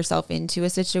you get yourself into a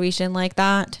situation like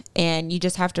that. And you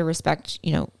just have to respect,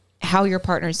 how your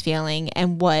partner's feeling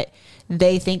and what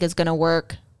they think is going to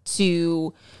work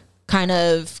to kind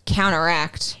of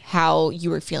counteract how you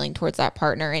were feeling towards that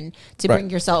partner, and to bring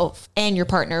yourself and your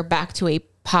partner back to a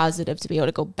positive, to be able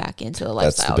to go back into the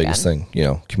lifestyle. That's the biggest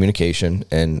thing, communication,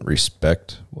 and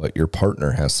respect what your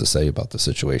partner has to say about the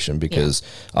situation, because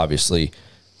obviously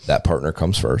that partner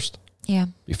comes first. Yeah.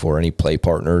 Before any play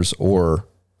partners or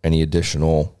any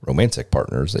additional romantic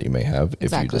partners that you may have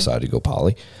if you decide to go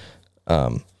poly.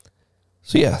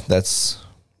 So yeah, that's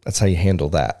how you handle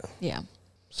that. Yeah.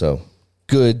 So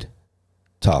good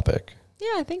topic.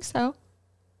 Yeah, I think so.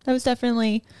 That was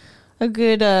definitely a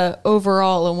good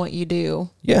overall on what you do.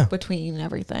 Yeah. Between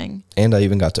everything. And I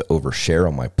even got to overshare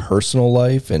on my personal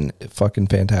life, and fucking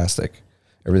fantastic.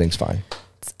 Everything's fine.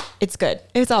 It's good.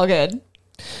 It's all good.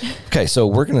 Okay, so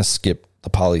we're going to skip the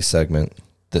poly segment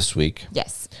this week.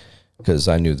 Yes. Because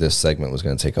I knew this segment was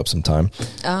going to take up some time.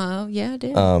 Yeah, it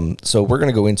did. So we're going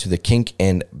to go into the kink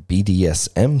and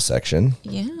BDSM section.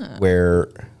 Yeah. Where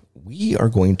we are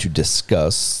going to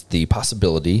discuss the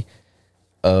possibility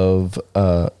of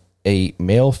a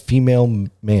male-female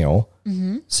male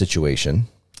situation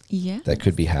that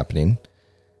could be happening.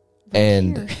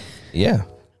 Right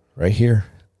here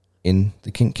in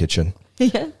the kink kitchen.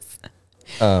 Yes.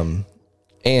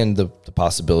 And the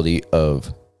possibility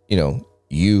of,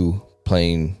 you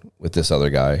playing with this other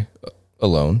guy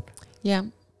alone. Yeah.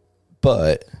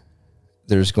 But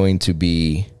there's going to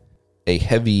be a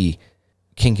heavy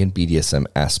kink and BDSM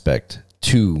aspect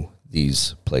to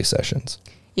these play sessions.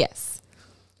 Yes.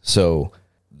 So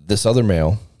this other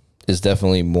male is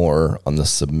definitely more on the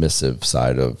submissive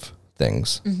side of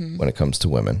things when it comes to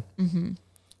women.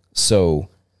 So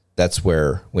that's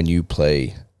where when you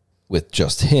play with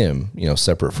just him,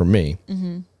 separate from me,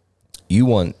 you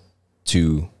want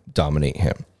to dominate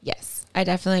him. Yes. I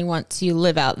definitely want to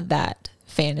live out that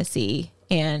fantasy,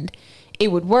 and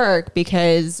it would work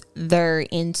because they're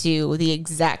into the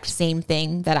exact same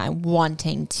thing that I'm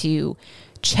wanting to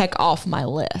check off my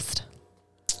list.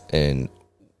 And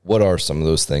what are some of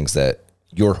those things that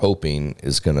you're hoping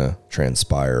is going to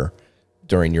transpire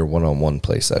during your one-on-one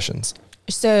play sessions?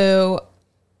 So,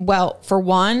 well, for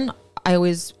one,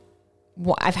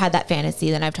 I've had that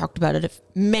fantasy, and I've talked about it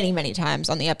many, many times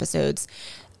on the episodes,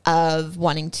 of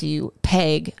wanting to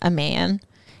peg a man.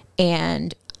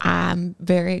 And I'm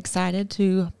very excited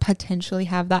to potentially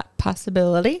have that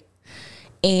possibility.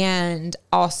 And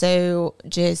also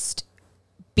just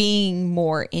being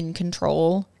more in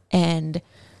control and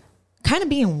kind of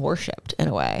being worshipped in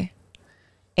a way.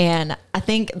 And I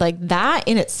think that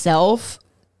in itself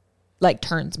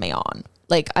turns me on.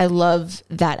 I love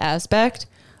that aspect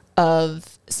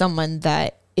of someone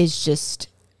that is just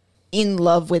in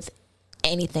love with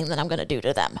anything that I'm going to do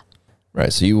to them.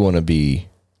 Right. So you want to be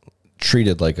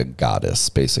treated like a goddess,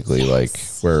 basically,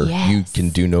 where you can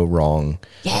do no wrong.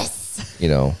 Yes.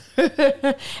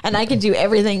 And I can do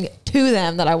everything to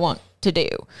them that I want to do.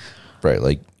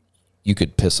 Right. You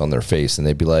could piss on their face and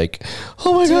they'd be like,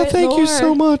 oh my God, thank you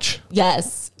so much.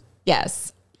 Yes.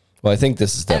 Yes. Well, I think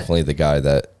this is definitely the guy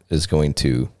that is going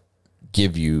to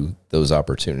give you those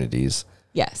opportunities.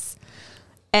 Yes.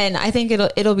 And I think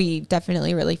it'll be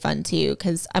definitely really fun too,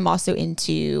 because I'm also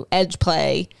into edge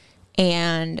play,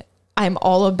 and I'm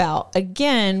all about,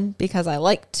 again, because I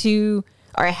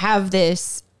have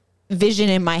this vision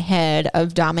in my head of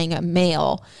doming a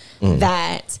male,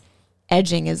 that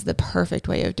edging is the perfect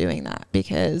way of doing that.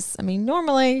 Because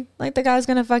normally the guy's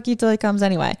going to fuck you till he comes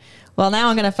anyway. Well, now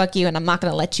I'm going to fuck you, and I'm not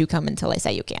going to let you come until I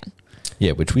say you can.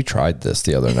 Yeah, which we tried this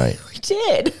the other night. We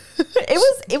did.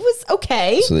 It was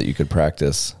okay. So that you could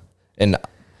practice.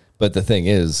 But the thing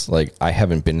is, I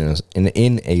haven't been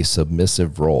in a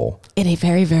submissive role in a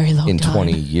very, very long time.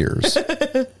 20 years.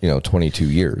 22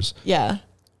 years. Yeah.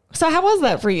 So how was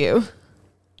that for you?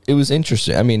 It was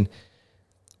interesting.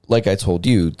 Like I told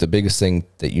you, the biggest thing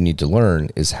that you need to learn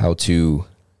is how to,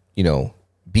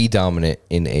 be dominant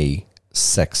in a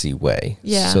sexy way.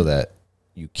 Yeah. So that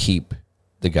you keep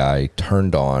the guy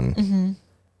turned on,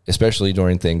 especially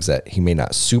during things that he may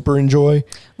not super enjoy.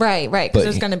 Right. Because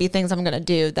there's going to be things I'm going to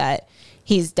do that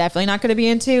he's definitely not going to be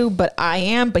into, but I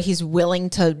am, but he's willing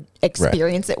to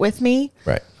experience it with me.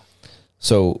 Right.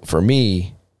 So for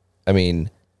me,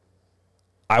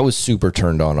 I was super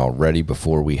turned on already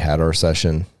before we had our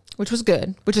session. Which was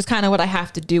good, which is kind of what I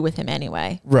have to do with him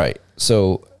anyway. Right.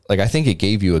 So I think it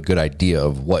gave you a good idea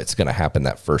of what's going to happen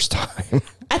that first time.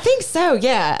 I think so.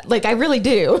 Yeah. I really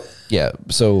do. Yeah.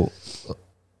 So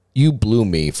you blew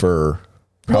me for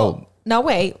no,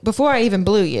 wait. Before I even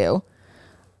blew you,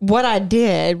 what I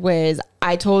did was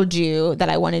I told you that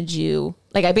I wanted you,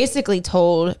 like I basically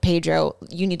told Pedro,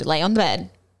 you need to lay on the bed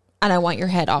and I want your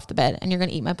head off the bed and you're going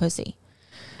to eat my pussy.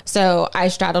 So I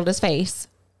straddled his face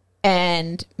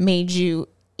and made you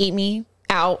eat me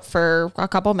out for a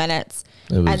couple minutes.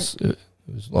 It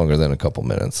was longer than a couple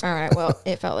minutes. All right. Well,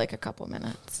 it felt like a couple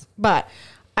minutes. But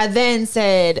I then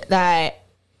said that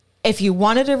if you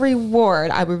wanted a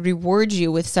reward, I would reward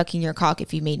you with sucking your cock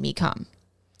if you made me come.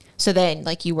 So then,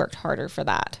 like, you worked harder for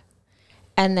that.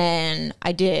 And then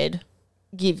I did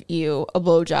give you a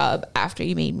blowjob after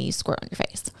you made me squirt on your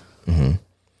face. Mm-hmm.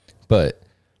 But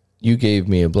you gave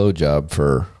me a blowjob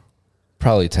for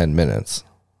probably 10 minutes.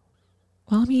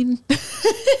 Well, I mean,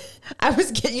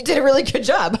 you did a really good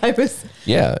job.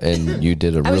 Yeah, and you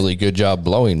did a really good job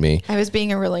blowing me. I was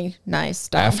being a really nice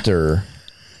dog. After,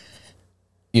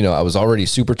 I was already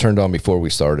super turned on before we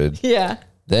started. Yeah.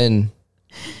 Then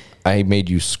I made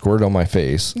you squirt on my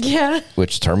face. Yeah.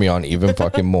 Which turned me on even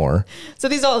fucking more. So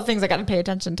these are all the things I got to pay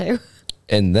attention to.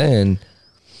 And then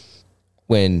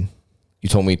when you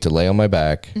told me to lay on my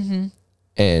back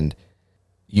and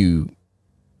you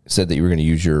said that you were going to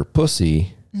use your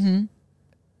pussy, and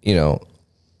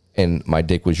my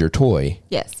dick was your toy.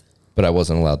 Yes. But I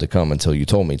wasn't allowed to come until you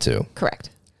told me to. Correct.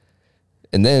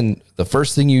 And then the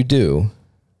first thing you do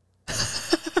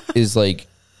is like,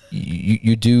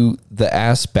 you do the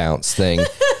ass bounce thing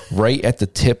right at the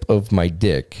tip of my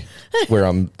dick where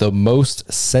I'm the most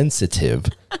sensitive,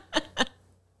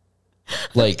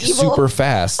 like super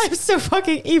fast. I'm so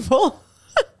fucking evil.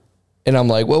 And I'm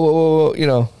like, whoa,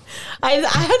 I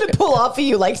had to pull off of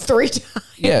you like 3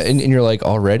 times. Yeah. And you're like,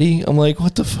 already? I'm like,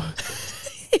 what the fuck?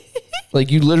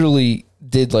 Like you literally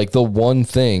did like the one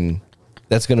thing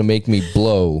that's going to make me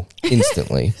blow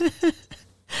instantly.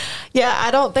 Yeah.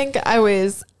 I don't think I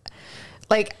was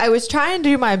trying to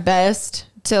do my best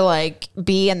to like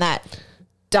be in that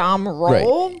dom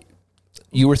role. Right.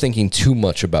 You were thinking too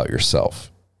much about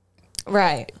yourself.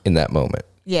 Right. In that moment.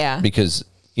 Yeah. Because,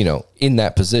 in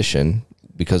that position,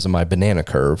 because of my banana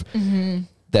curve,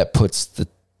 that puts the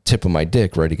tip of my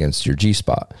dick right against your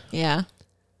G-spot. Yeah.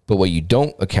 But what you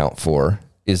don't account for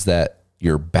is that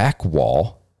your back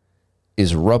wall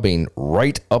is rubbing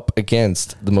right up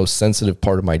against the most sensitive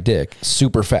part of my dick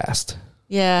super fast.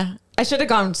 Yeah. I should have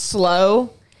gone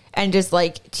slow and just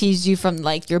like teased you from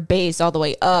like your base all the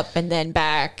way up and then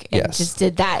back and just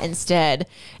did that instead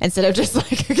of just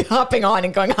like hopping on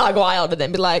and going hog wild and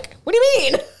then be like, what do you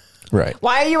mean? Right.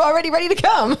 Why are you already ready to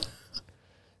come?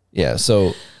 Yeah.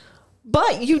 So,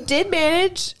 but you did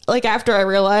manage, like after I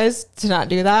realized to not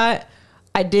do that,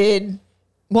 I did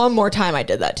one more time. I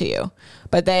did that to you,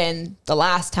 but then the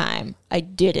last time I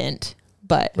didn't.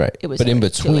 But right. It was. But in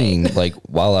between, like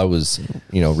while I was,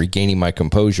 regaining my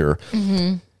composure,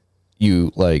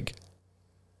 you like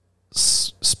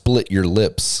split your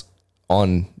lips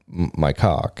on my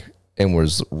cock and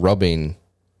was rubbing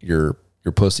your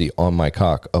pussy on my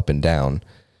cock up and down.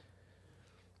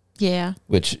 Yeah.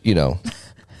 Which,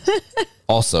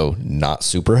 also not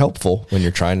super helpful when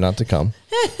you're trying not to come.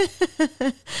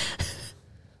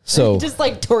 So just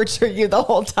like torture you the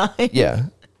whole time. Yeah.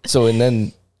 So, and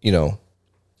then,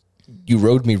 you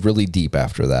rode me really deep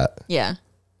after that. Yeah.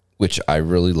 Which I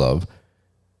really love.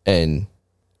 And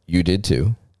you did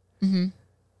too. Mm-hmm.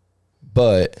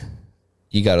 But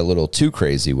you got a little too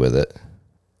crazy with it.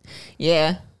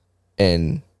 Yeah.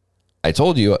 And I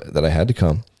told you that I had to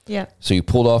come. Yeah. So you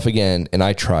pulled off again, and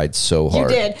I tried so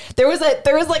hard. You did. There was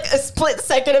like a split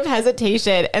second of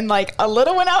hesitation, and like a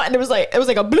little went out, and it was like a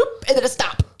bloop, and then a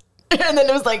stop, and then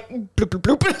it was like bloop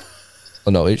bloop bloop.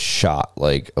 Oh no, it shot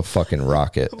like a fucking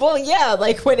rocket. Well, yeah,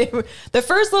 like when the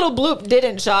first little bloop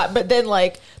didn't shot, but then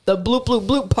like the bloop bloop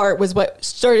bloop part was what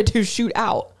started to shoot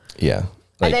out. Yeah.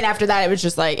 And then after that, it was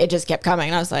just like it just kept coming,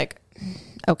 and I was like,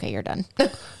 okay, you're done.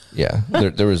 Yeah,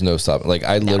 there was no stopping. Like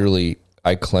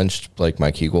I clenched like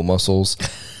my Kegel muscles,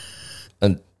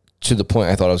 and to the point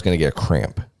I thought I was going to get a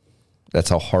cramp. That's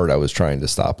how hard I was trying to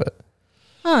stop it.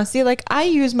 Oh, see, like I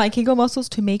use my Kegel muscles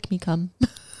to make me come,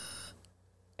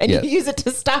 and you use it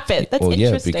to stop it. That's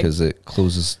interesting. Yeah, because it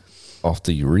closes off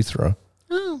the urethra.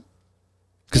 Oh,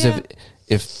 because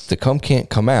if the cum can't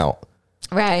come out,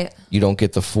 right, you don't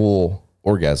get the full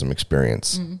orgasm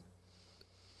experience. And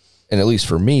at least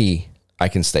for me, I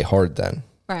can stay hard then.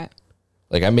 Right.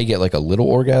 Like I may get like a little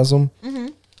orgasm,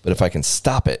 but if I can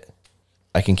stop it,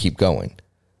 I can keep going.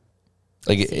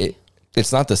 Like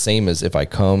it's not the same as if I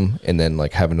come and then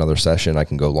like have another session, I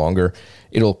can go longer.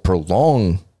 It'll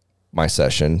prolong my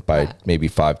session by maybe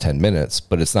 5-10 minutes,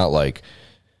 but it's not like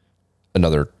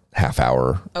another half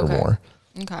hour or more.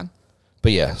 Okay.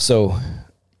 But yeah, so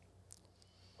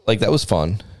like that was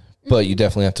fun, but you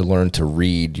definitely have to learn to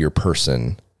read your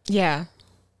person. Yeah.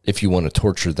 If you want to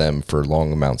torture them for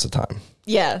long amounts of time.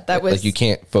 Yeah, that was... Like, you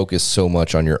can't focus so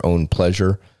much on your own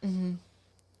pleasure.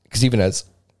 Because even as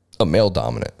a male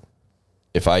dominant,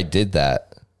 if I did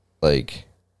that, like,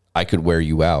 I could wear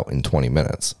you out in 20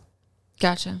 minutes.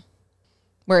 Gotcha.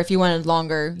 Where if you wanted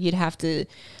longer, you'd have to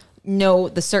know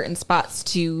the certain spots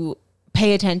to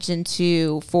pay attention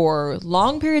to for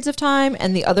long periods of time,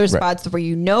 and the other spots where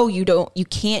you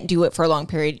can't do it for a long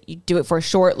period. You do it for a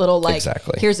short little, like,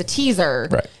 exactly. Here's a teaser.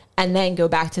 Right. And then go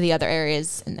back to the other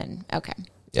areas, and then, okay.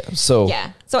 Yeah. So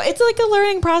it's like a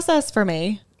learning process for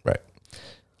me. Right.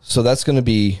 So that's going to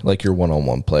be like your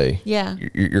one-on-one play. Yeah.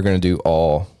 You're going to do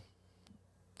all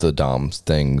the DOMs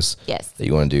things. Yes. That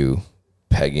you want to do,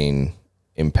 pegging,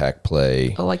 impact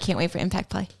play. Oh, I can't wait for impact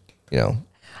play. You know.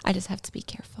 I just have to be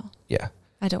careful. Yeah.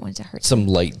 I don't want it to hurt. Some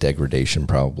light degradation,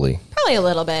 probably. Probably a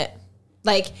little bit.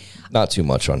 Like, not too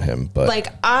much on him, but like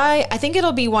I think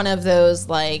it'll be one of those,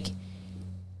 like,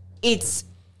 it's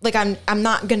like I'm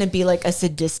not gonna be like a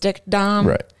sadistic dom.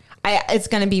 Right. It's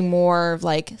gonna be more of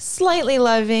like slightly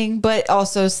loving, but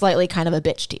also slightly kind of a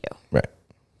bitch to you. Right.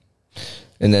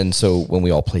 And then so when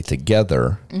we all play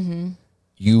together,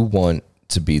 you want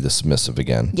to be the submissive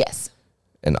again. Yes.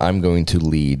 And I'm going to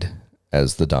lead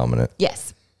as the dominant.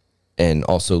 Yes. And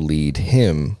also lead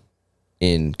him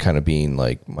in kind of being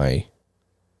like my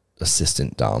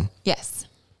assistant dom. Yes.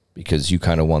 Because you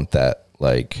kind of want that,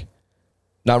 like,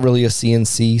 not really a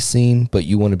CNC scene, but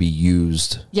you want to be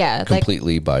used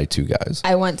completely by two guys.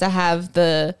 I want to have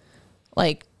the,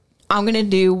 like, I'm going to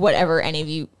do whatever any of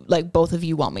you, like, both of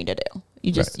you want me to do.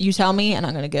 You tell me, and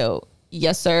I'm going to go,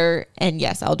 yes, sir. And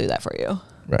yes, I'll do that for you.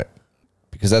 Right.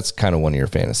 Because that's kind of one of your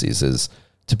fantasies, is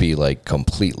to be, like,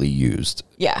 completely used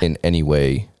in any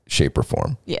way, shape, or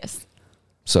form. Yes.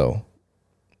 So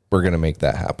we're going to make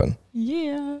that happen.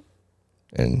 Yeah.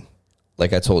 And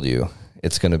like I told you,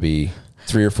 it's going to be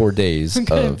 3 or 4 days. I'm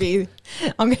gonna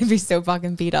be so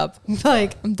fucking beat up.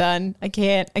 Like, I'm done. I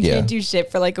can't do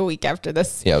shit for like a week after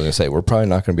this. Yeah, I was gonna say we're probably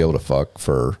not gonna be able to fuck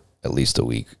for at least a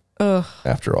week.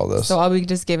 After all this. So I'll be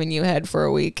just giving you head for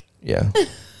a week. Yeah.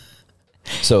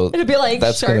 So it'll be like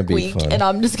that's Shark gonna be Week, fun. and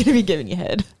I'm just gonna be giving you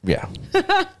head. Yeah.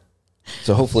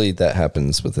 So hopefully that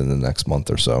happens within the next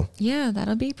month or so. Yeah,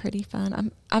 that'll be pretty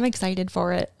fun. I'm excited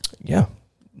for it. Yeah,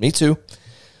 me too.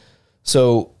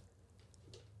 So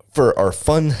for our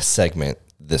fun segment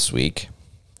this week,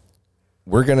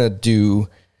 we're going to do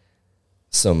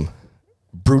some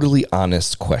brutally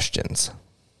honest questions.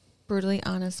 Brutally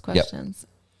honest questions. Yep.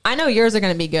 I know yours are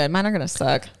going to be good. Mine are going to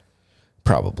suck.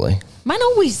 Probably. Mine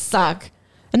always suck.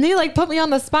 And then you like put me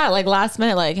on the spot like last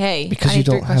minute, like, hey. Because you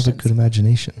don't have a good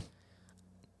imagination.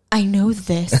 I know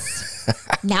this.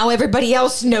 Now everybody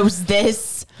else knows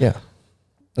this. Yeah.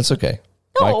 That's okay.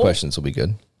 No. My questions will be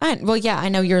good. Well, yeah, I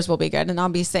know yours will be good, and I'll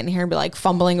be sitting here and be like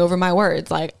fumbling over my words,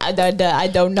 like I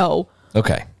don't know.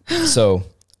 Okay, so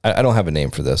I don't have a name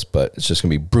for this, but it's just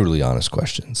gonna be brutally honest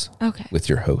questions. Okay. With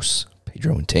your hosts,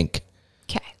 Pedro and Tink.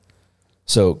 Okay.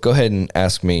 So go ahead and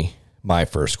ask me my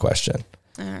first question.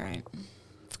 All right.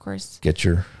 Of course. Get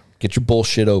your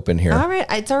bullshit open here. All right,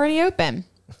 it's already open.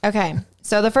 Okay,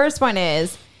 so the first one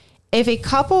is, if a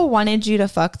couple wanted you to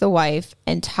fuck the wife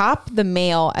and top the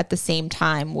male at the same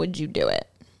time, would you do it?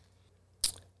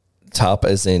 Top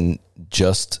as in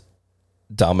just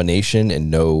domination and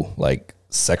no like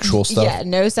sexual stuff? Yeah,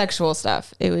 no sexual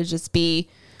stuff. It would just be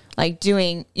like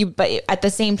doing you, but at the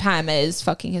same time as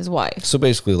fucking his wife. So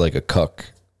basically like a cuck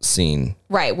scene.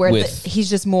 Right, where he's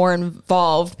just more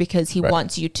involved because he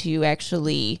wants you to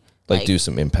actually like do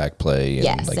some impact play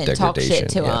and like and degradation. Talk shit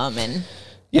to him. And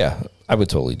yeah, I would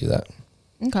totally do that.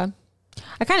 Okay.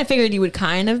 I kind of figured you would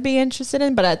kind of be interested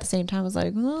in, but at the same time, I was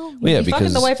like, well, yeah, because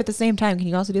fucking the wife at the same time. Can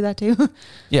you also do that too?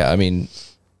 Yeah, I mean,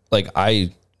 like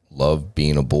I love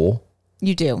being a bull.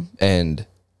 You do, and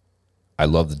I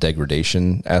love the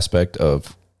degradation aspect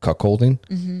of cuckolding.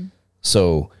 Mm-hmm.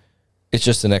 So it's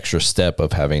just an extra step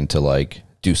of having to like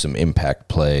do some impact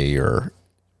play, or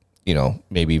you know,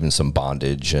 maybe even some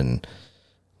bondage and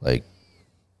like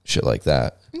shit like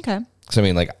that. Okay. Because I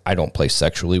mean, like I don't play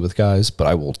sexually with guys, but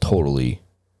I will totally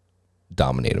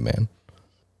dominate a man.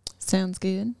 Sounds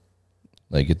good.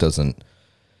 Like it doesn't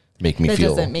make me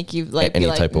feel. It doesn't make you like any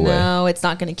type of way. No, it's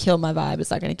not going to kill my vibe. It's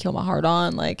not going to kill my heart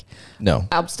on. Like no,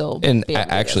 I'm still. And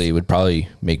actually, it would probably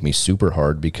make me super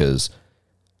hard because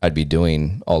I'd be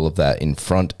doing all of that in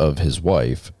front of his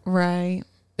wife, right?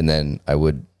 And then I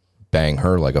would bang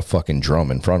her like a fucking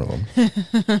drum in front of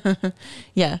him.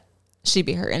 Yeah, she'd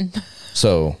be hurting.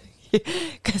 So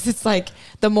Because it's like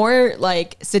the more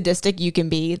like sadistic you can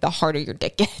be, the harder your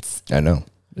dick gets. I know.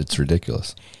 It's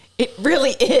ridiculous. It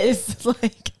really is.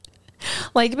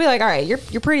 Like be like, all right, you're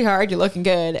pretty hard, you're looking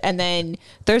good, and then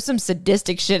there's some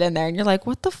sadistic shit in there, and you're like,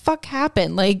 what the fuck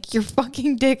happened? Like your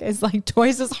fucking dick is like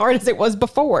twice as hard as it was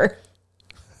before.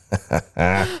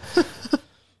 All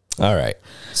right.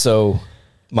 So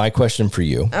my question for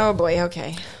you. Oh boy.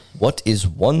 Okay. What is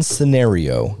one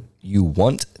scenario you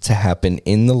want to happen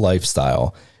in the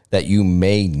lifestyle that you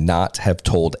may not have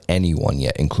told anyone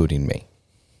yet, including me?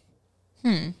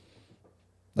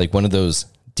 Like one of those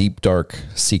deep, dark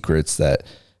secrets that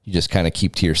you just kind of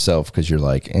keep to yourself because you're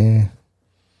like, eh.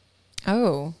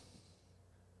 Oh.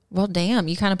 Well, damn.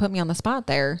 You kind of put me on the spot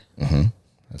there. Mm-hmm.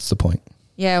 That's the point.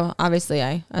 Yeah, well, obviously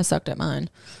I sucked at mine.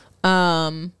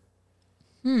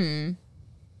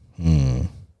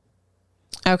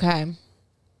 Okay.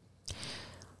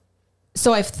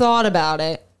 So I've thought about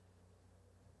it,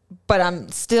 but I'm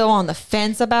still on the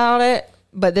fence about it.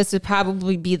 But this would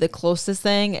probably be the closest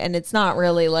thing, and it's not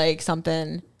really like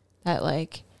something that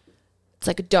like it's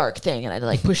like a dark thing, and I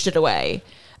like pushed it away.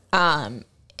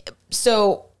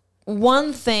 So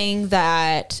one thing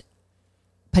that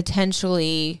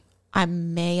potentially I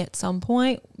may at some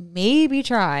point maybe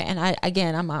try, and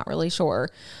I'm not really sure,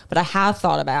 but I have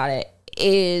thought about it,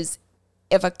 is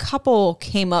if a couple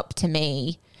came up to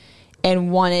me and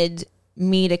wanted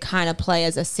me to kind of play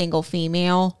as a single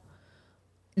female,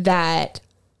 that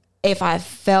if I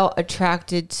felt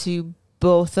attracted to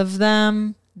both of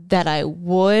them, that I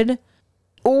would,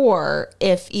 or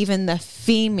if even the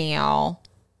female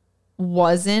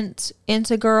wasn't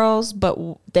into girls, but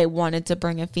they wanted to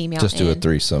bring a female Just do a in.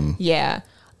 threesome. Yeah,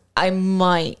 I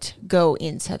might go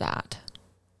into that.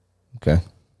 Okay.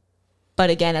 But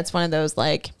again, it's one of those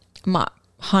like, I'm not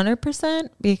 100%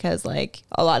 because like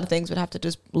a lot of things would have to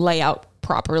just lay out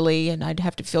properly and I'd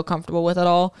have to feel comfortable with it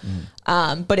all.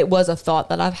 But it was a thought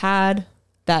that I've had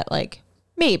that like,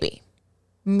 maybe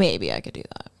I could do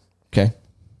that. Okay.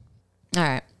 All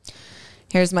right.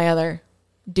 Here's my other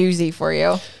doozy for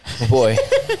you. Oh boy.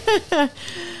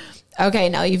 Okay,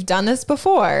 now you've done this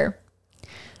before,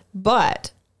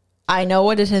 but I know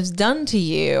what it has done to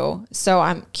you. So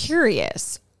I'm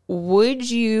curious, would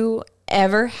you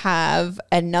ever have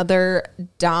another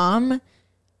Dame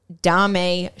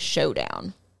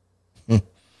showdown?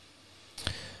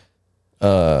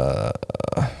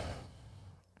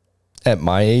 At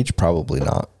my age, probably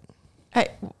not.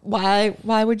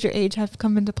 Why would your age have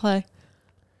come into play?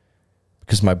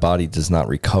 Because my body does not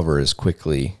recover as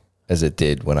quickly as it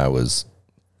did when I was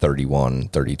 31,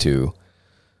 32.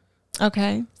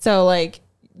 Okay. So like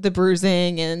the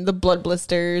bruising and the blood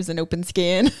blisters and open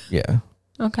skin. Yeah.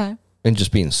 Okay. And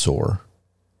just being sore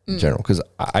in general. Because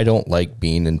I don't like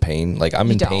being in pain. Like I'm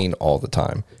in pain all the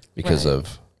time because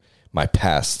of my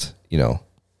past,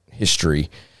 history.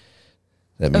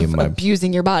 That me and my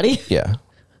abusing your body. Yeah.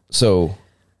 So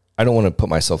I don't want to put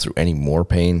myself through any more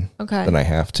pain than I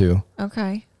have to.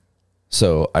 Okay.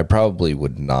 So I probably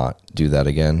would not do that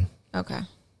again. Okay.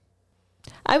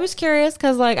 I was curious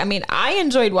because, I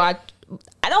enjoyed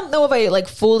I don't know if I like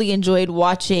fully enjoyed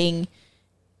watching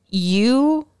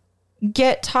you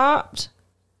get topped.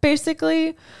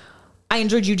 Basically, I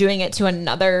enjoyed you doing it to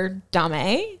another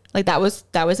dame. Like that was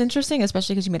interesting,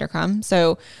 especially because you made her come.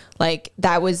 So like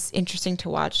that was interesting to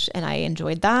watch, and I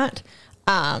enjoyed that.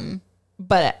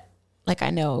 But like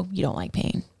I know you don't like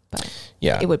pain, but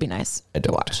yeah, it would be nice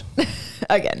to watch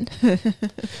again.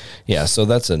 Yeah, so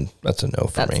that's a no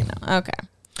for me. No. Okay.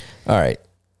 All right,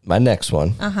 my next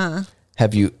one.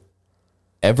 Have you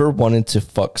ever wanted to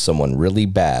fuck someone really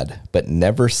bad but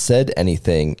never said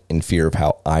anything in fear of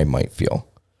how I might feel?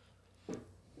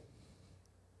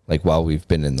 Like while we've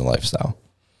been in the lifestyle.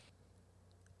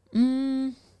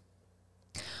 I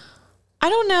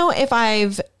don't know if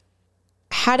I've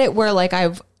had it where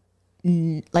I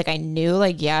knew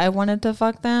I wanted to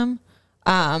fuck them.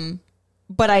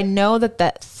 But I know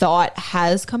that thought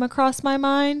has come across my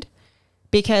mind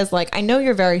because I know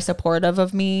you're very supportive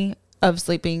of me of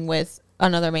sleeping with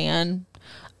another man.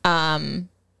 But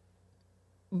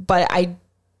I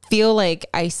feel like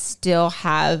I still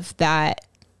have that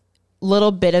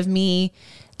little bit of me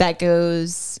that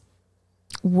goes,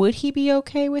 would he be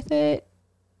okay with it?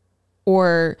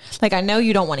 Or I know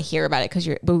you don't want to hear about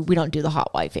it but we don't do the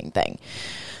hot wifing thing.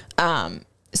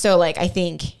 So I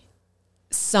think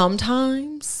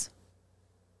sometimes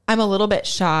I'm a little bit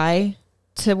shy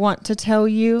to want to tell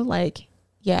you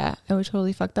yeah, I would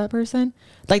totally fuck that person.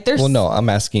 Well, no, I'm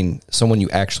asking someone you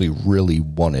actually really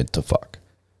wanted to fuck.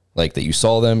 That you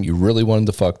saw them, you really wanted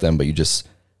to fuck them, but you just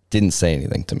didn't say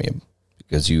anything to me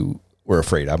because you were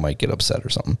afraid I might get upset or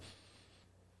something.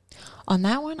 On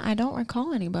that one, I don't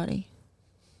recall anybody.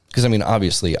 Because, I mean,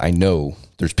 obviously, I know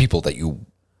there's people that you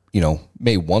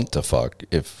may want to fuck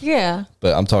Yeah.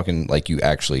 But I'm talking like you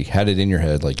actually had it in your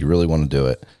head, like you really want to do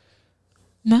it.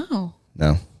 No.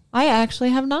 No? I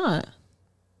actually have not.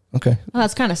 Okay. Well,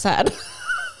 that's kind of sad.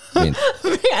 I mean,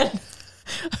 Man.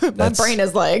 My brain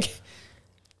is like,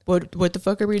 what the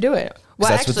fuck are we doing? Well,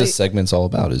 that's what this segment's all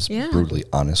about is brutally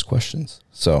honest questions.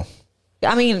 So,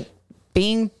 I mean,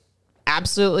 being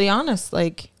absolutely honest,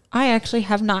 like I actually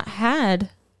have not had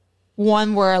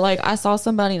one where like I saw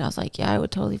somebody and I was like, yeah, I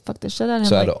would totally fuck the shit out of him.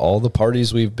 So like, out of all the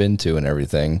parties we've been to and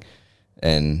everything,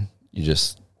 and you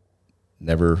just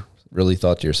never really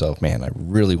thought to yourself, man, I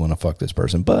really want to fuck this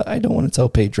person, but I don't want to tell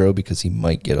Pedro because he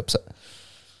might get upset.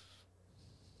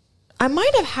 I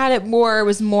might have had it more. It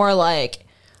was more like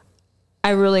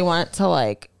I really want to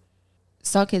like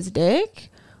suck his dick,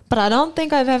 but I don't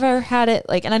think I've ever had it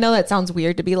like, and I know that sounds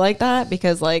weird to be like that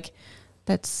because like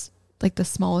that's like the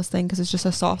smallest thing because it's just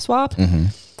a soft swap. Mm-hmm.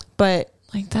 But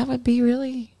like that would be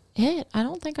really it. I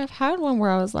don't think I've had one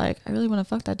where I was like, I really want to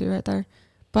fuck that dude right there,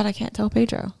 but I can't tell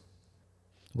Pedro.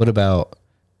 What about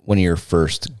one of your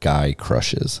first guy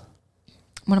crushes?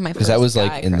 One of my first because that was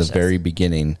like in crushes. the very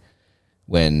beginning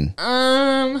when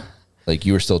like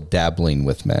you were still dabbling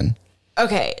with men.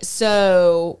 Okay,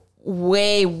 so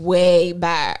way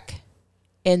back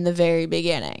in the very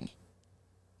beginning,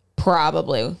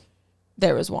 probably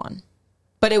there was one,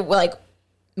 but it like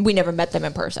we never met them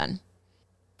in person.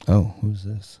 Oh, who's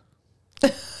this?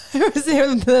 It was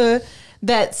in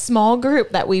that small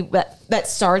group that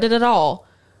started it all.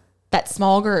 That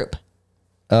small group.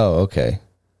 Oh, okay.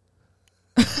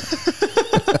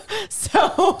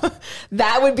 So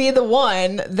that would be the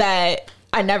one that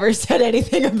I never said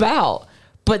anything about.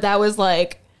 But that was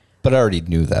like. But I already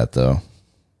knew that though.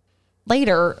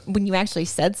 Later, when you actually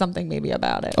said something maybe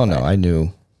about it. Oh, no, I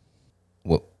knew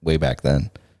way back then.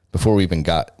 Before we even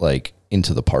got like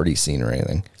into the party scene or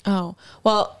anything. Oh,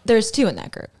 well, there's two in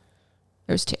that group.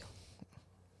 There's two.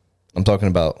 I'm talking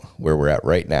about where we're at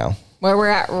right now. Where we're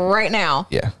at right now.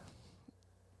 Yeah.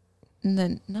 And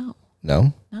then, no.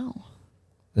 No? No.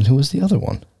 Then who was the other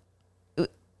one?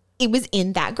 It was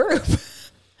in that group.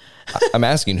 I'm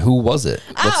asking, who was it?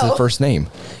 What's the first name?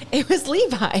 It was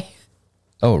Levi.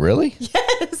 Oh, really?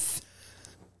 Yes.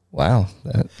 Wow.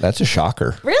 That's a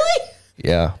shocker. Really?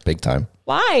 Yeah, big time.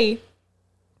 Why?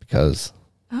 Because.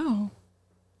 Oh.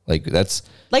 Like, that's.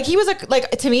 Like, he was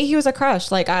to me, he was a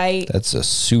crush. Like, That's a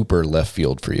super left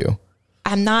field for you.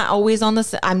 I'm not always on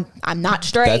the, I'm not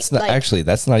straight. That's not, like, actually,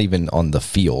 that's not even on the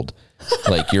field.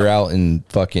 Like, you're out in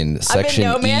fucking section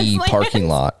no man's E land. parking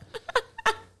lot.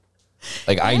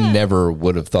 Like, I never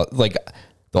would have thought, like,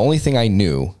 the only thing I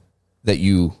knew that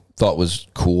you thought was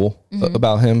cool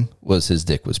about him was his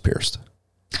dick was pierced.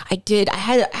 I did. I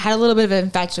had a little bit of an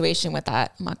infatuation with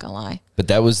that. I'm not gonna lie. But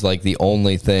that was like the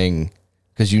only thing,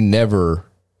 because you never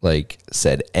like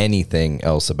said anything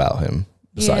else about him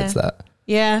besides that.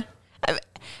 Yeah.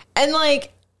 And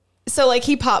like, so like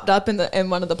he popped up in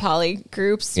one of the poly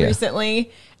groups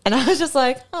recently, and I was just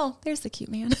like, oh, there's the cute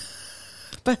man.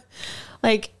 But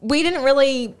like, we didn't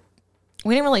really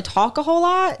talk a whole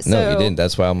lot. So. No, you didn't.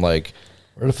 That's why I'm like,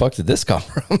 where the fuck did this come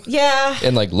from? Yeah.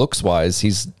 And like looks wise,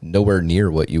 he's nowhere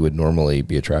near what you would normally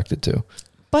be attracted to.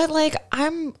 But like,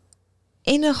 I'm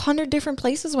in 100 different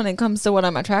places when it comes to what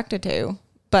I'm attracted to.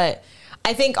 But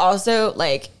I think also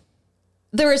like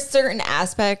there were certain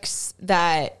aspects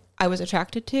that I was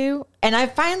attracted to, and I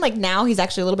find like now he's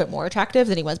actually a little bit more attractive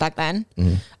than he was back then.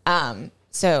 Mm-hmm.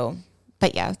 So,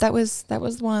 but yeah, that was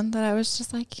one that I was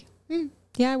just like,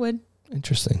 yeah, I would.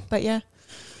 Interesting. But yeah.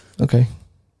 Okay.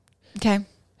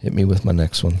 Hit me with my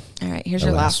next one. All right, here's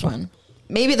your last one.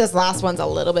 Maybe this last one's a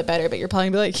little bit better, but you're probably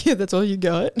gonna be like, yeah, that's all you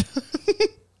got.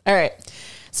 All right.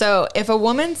 So if a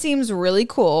woman seems really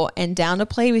cool and down to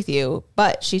play with you,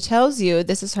 but she tells you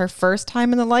this is her first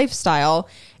time in the lifestyle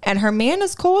and her man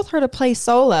is cool with her to play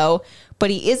solo, but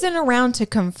he isn't around to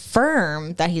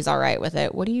confirm that he's all right with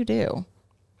it, what do you do?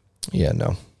 Yeah,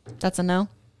 no. That's a no?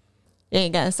 You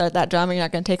ain't gonna start that drama? You're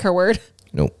not gonna take her word?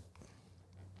 Nope.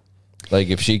 Like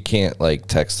if she can't like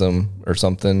text him or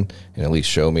something and at least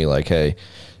show me like, hey,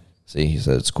 see, he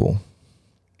said it's cool.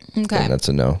 Okay. Then that's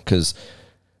a no. Because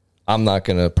I'm not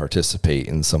going to participate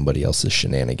in somebody else's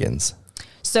shenanigans.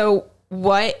 So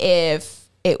what if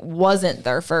it wasn't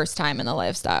their first time in the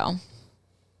lifestyle?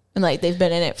 And like they've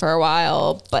been in it for a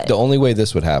while, but the only way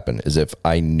this would happen is if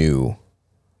I knew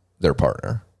their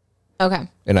partner. Okay.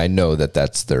 And I know that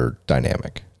that's their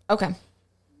dynamic. Okay.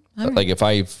 Like if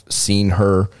I've seen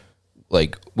her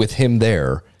like with him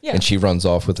there and she runs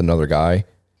off with another guy,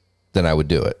 then I would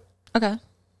do it. Okay.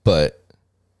 But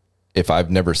if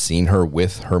I've never seen her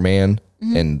with her man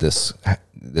and this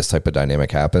type of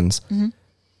dynamic happens,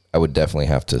 I would definitely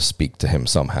have to speak to him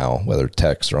somehow, whether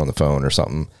text or on the phone or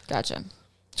something. Gotcha.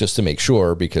 Just to make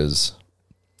sure, because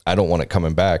I don't want it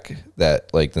coming back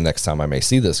that like the next time I may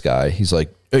see this guy, he's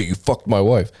like, hey, you fucked my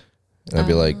wife. And I'd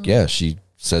be like, yeah, she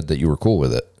said that you were cool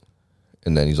with it.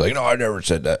 And then he's like, no, I never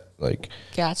said that. Like,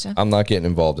 gotcha. I'm not getting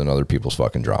involved in other people's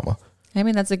fucking drama. I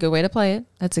mean, that's a good way to play it.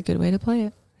 That's a good way to play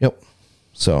it. Yep.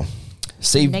 So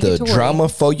save the drama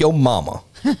for your mama.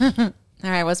 All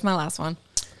right. What's my last one?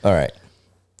 All right.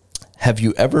 Have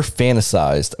you ever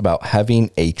fantasized about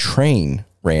having a train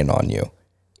ran on you,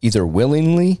 either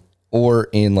willingly or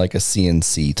in like a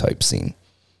CNC type scene?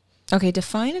 Okay.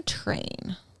 Define a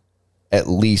train. At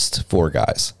least 4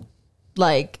 guys.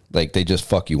 Like they just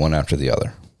fuck you one after the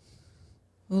other.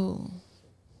 Ooh.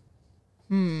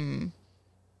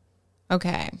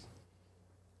 Okay.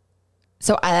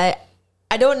 So I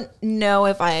don't know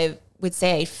if I would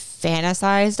say I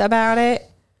fantasized about it,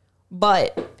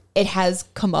 but it has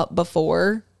come up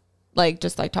before, like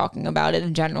just like talking about it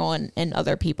in general and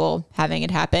other people having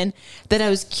it happen, that I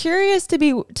was curious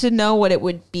to know what it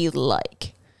would be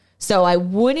like. So I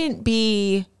wouldn't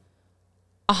be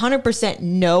 100%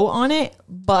 no on it,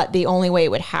 but the only way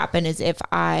it would happen is if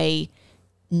I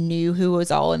knew who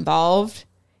was all involved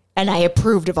and I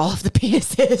approved of all of the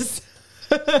penises.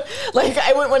 Like,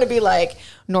 I wouldn't want to be like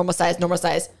normal size,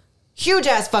 huge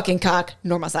ass fucking cock,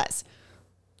 normal size.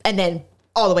 And then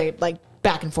all the way like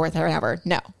back and forth or whatever.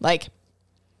 No, like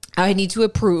I need to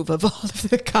approve of all of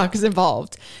the cocks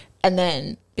involved and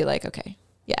then be like, okay,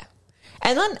 yeah.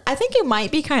 And then I think it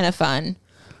might be kind of fun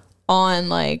on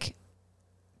like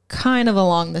kind of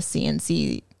along the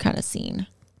CNC kind of scene.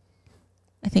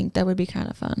 I think that would be kind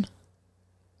of fun.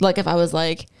 Like if I was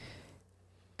like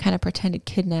kind of pretended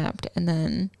kidnapped and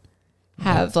then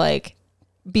have like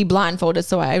be blindfolded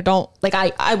so I don't like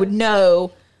I would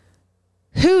know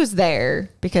who's there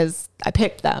because I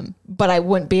picked them, but I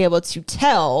wouldn't be able to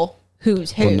tell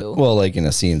who's who. Well, like in a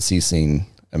CNC scene,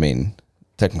 I mean,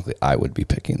 technically I would be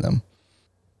picking them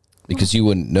because you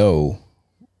wouldn't know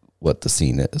what the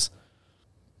scene is.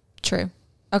 True.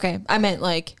 Okay. I meant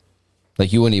like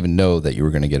you wouldn't even know that you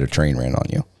were going to get a train ran on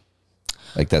you.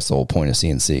 Like that's the whole point of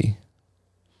CNC.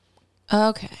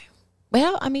 Okay.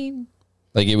 Well, I mean,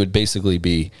 like it would basically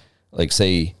be like,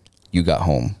 say you got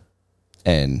home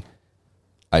and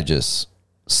I just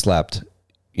slapped,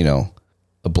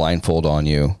 a blindfold on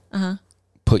you,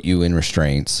 put you in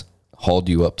restraints, hauled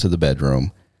you up to the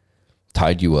bedroom,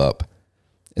 tied you up.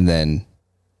 And then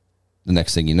the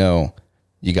next thing you know,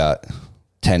 you got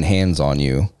 10 hands on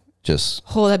you. Just,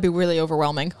 that'd be really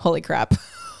overwhelming. Holy crap.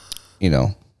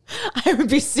 I would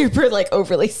be super like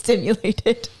overly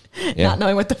stimulated, not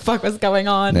knowing what the fuck was going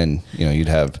on. And then, you'd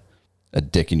have a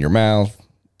dick in your mouth,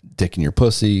 dick in your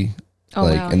pussy,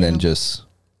 then just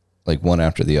like one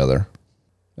after the other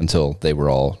until they were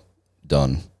all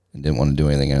done and didn't want to do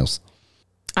anything else.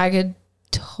 I could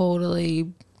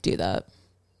totally do that.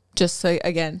 Just so,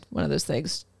 again, one of those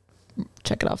things,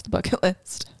 check it off the bucket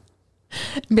list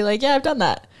and be like, yeah, I've done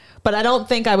that. But I don't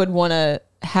think I would want to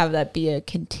have that be a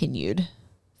continued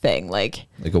thing. Like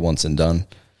a once and done.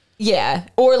 Yeah.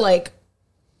 Or like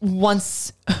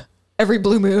once every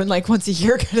blue moon, like once a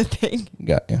year kind of thing.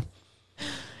 Got you.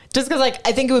 Just because like,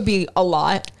 I think it would be a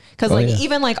lot. Because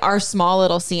even like our small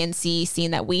little CNC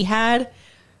scene that we had,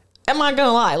 I'm not going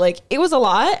to lie, like it was a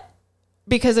lot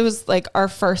because it was like our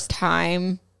first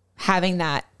time having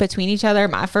that between each other,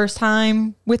 my first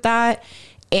time with that.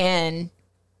 And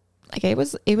like it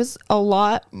was a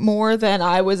lot more than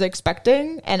I was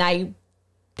expecting, and I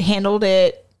handled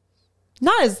it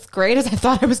not as great as I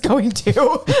thought I was going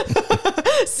to.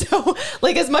 So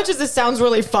like as much as this sounds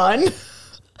really fun,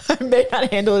 I may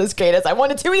not handle it as great as I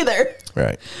wanted to either.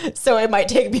 Right. So it might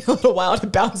take me a little while to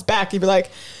bounce back and be like,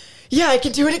 yeah, I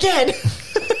can do it again.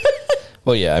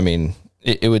 Well, yeah, I mean,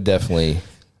 it would definitely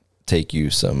take you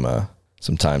some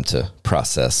time to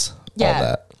process all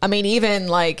that. I mean, even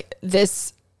like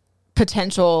this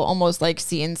potential almost like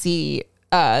CNC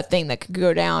thing that could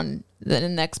go down the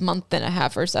next month and a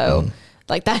half or so.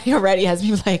 Like that already has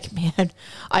me like, man,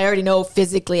 I already know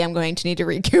physically I'm going to need to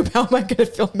recoup. How am I going to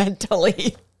feel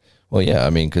mentally? Well, yeah, I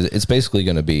mean, because it's basically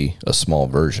going to be a small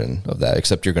version of that,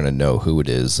 except you're going to know who it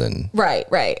is. And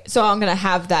Right. So I'm going to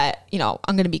have that,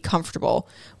 I'm going to be comfortable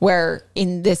where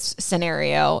in this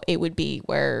scenario, it would be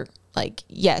where like,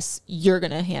 yes, you're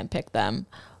going to handpick them.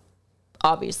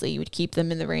 Obviously, you would keep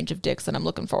them in the range of dicks that I'm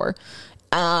looking for.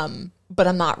 But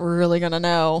I'm not really going to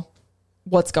know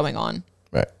what's going on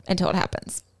right until it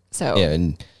happens. So yeah,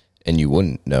 and and you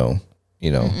wouldn't know,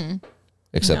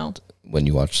 except when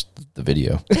you watch the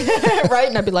video. Right?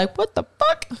 And I'd be like, what the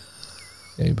fuck?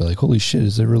 Yeah, you'd be like, holy shit,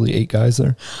 is there really 8 guys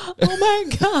there? Oh my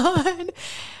God.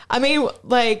 I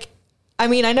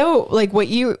know like what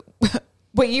you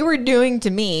were doing to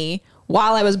me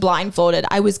while I was blindfolded,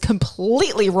 I was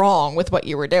completely wrong with what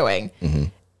you were doing. Mm-hmm.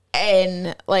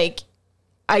 And like,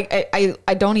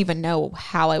 I don't even know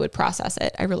how I would process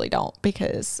it. I really don't,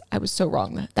 because I was so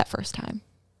wrong that first time.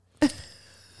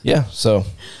 Yeah. So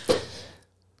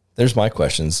there's my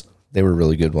questions. They were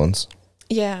really good ones.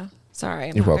 Yeah.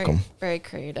 Sorry. You're welcome. Very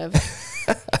creative.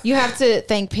 You have to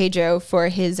thank Pedro for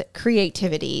his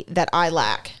creativity that I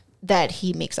lack, that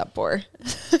he makes up for.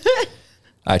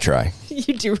 I try.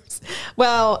 You do.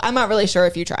 Well, I'm not really sure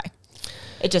if you try.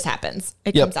 It just happens.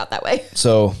 It comes out that way.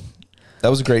 So that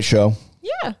was a great show.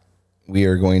 Yeah. We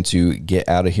are going to get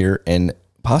out of here and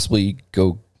possibly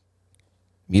go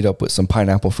meet up with some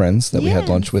pineapple friends that we had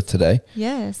lunch with today.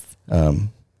 Yes.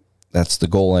 That's the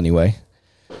goal anyway.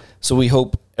 So we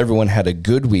hope everyone had a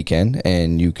good weekend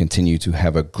and you continue to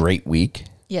have a great week.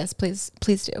 Yes, please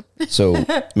do. So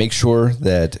make sure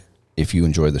that if you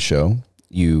enjoy the show,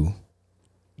 you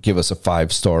give us a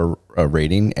 5-star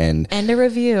rating and a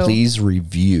review. Please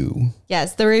review.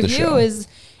 Yes, the review is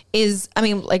I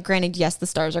mean, like, granted, yes, the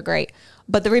stars are great,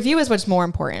 but the review is what's more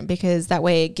important, because that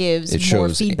way it gives more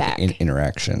feedback.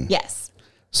 Interaction. Yes.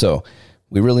 So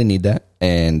we really need that.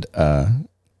 And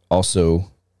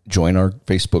also join our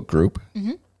Facebook group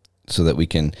so that we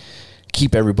can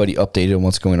keep everybody updated on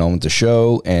what's going on with the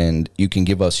show, and you can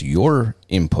give us your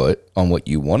input on what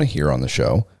you want to hear on the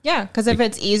show. Yeah, because if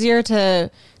it's easier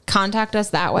to contact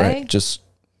us that way. Right, just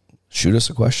shoot us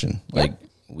a question. Yep. Like,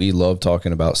 we love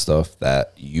talking about stuff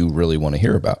that you really want to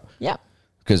hear about. Yeah.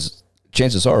 Because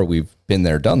chances are we've been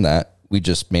there, done that. We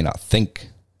just may not think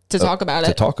to talk about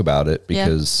it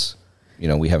because,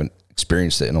 we haven't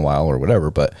experienced it in a while or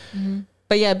whatever. But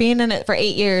But yeah, being in it for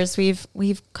 8 years, we've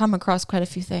come across quite a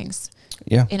few things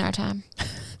in our time.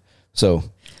 So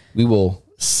we will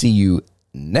see you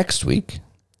next week,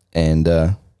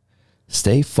 and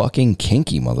stay fucking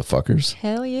kinky, motherfuckers.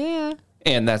 Hell yeah.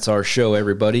 And that's our show,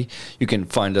 everybody. You can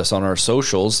find us on our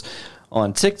socials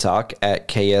on TikTok at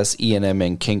KSENM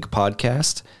and Kink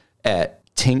Podcast, at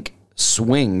Tink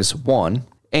Swings 1,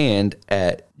 and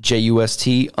at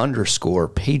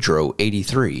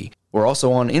JUST_Pedro83. We're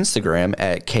also on Instagram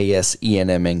at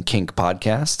KSENM and Kink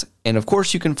Podcast. And of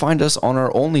course, you can find us on our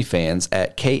OnlyFans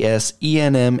at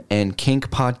KSENM and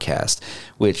Kink Podcast,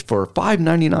 which for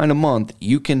 $5.99 a month,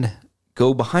 you can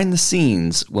go behind the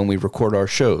scenes when we record our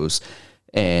shows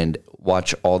and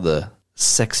watch all the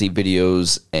sexy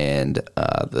videos and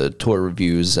the toy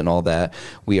reviews and all that.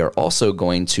 We are also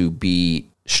going to be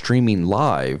streaming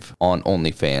live on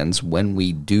OnlyFans when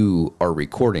we do our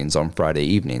recordings on Friday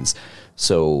evenings.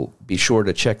 So be sure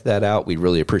to check that out. We'd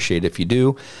really appreciate it if you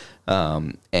do.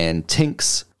 And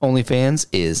Tink's OnlyFans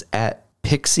is at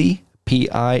Pixie,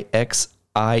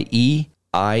 PixieIndixie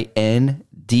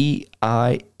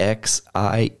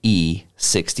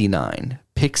 69.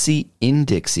 Pixie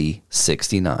Indixie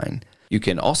 69. You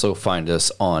can also find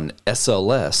us on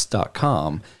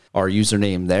SLS.com. Our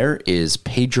username there is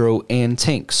Pedro and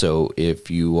Tink. So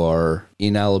if you are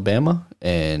in Alabama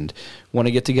and want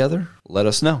to get together, let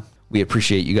us know. We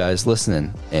appreciate you guys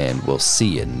listening, and we'll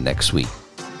see you next week.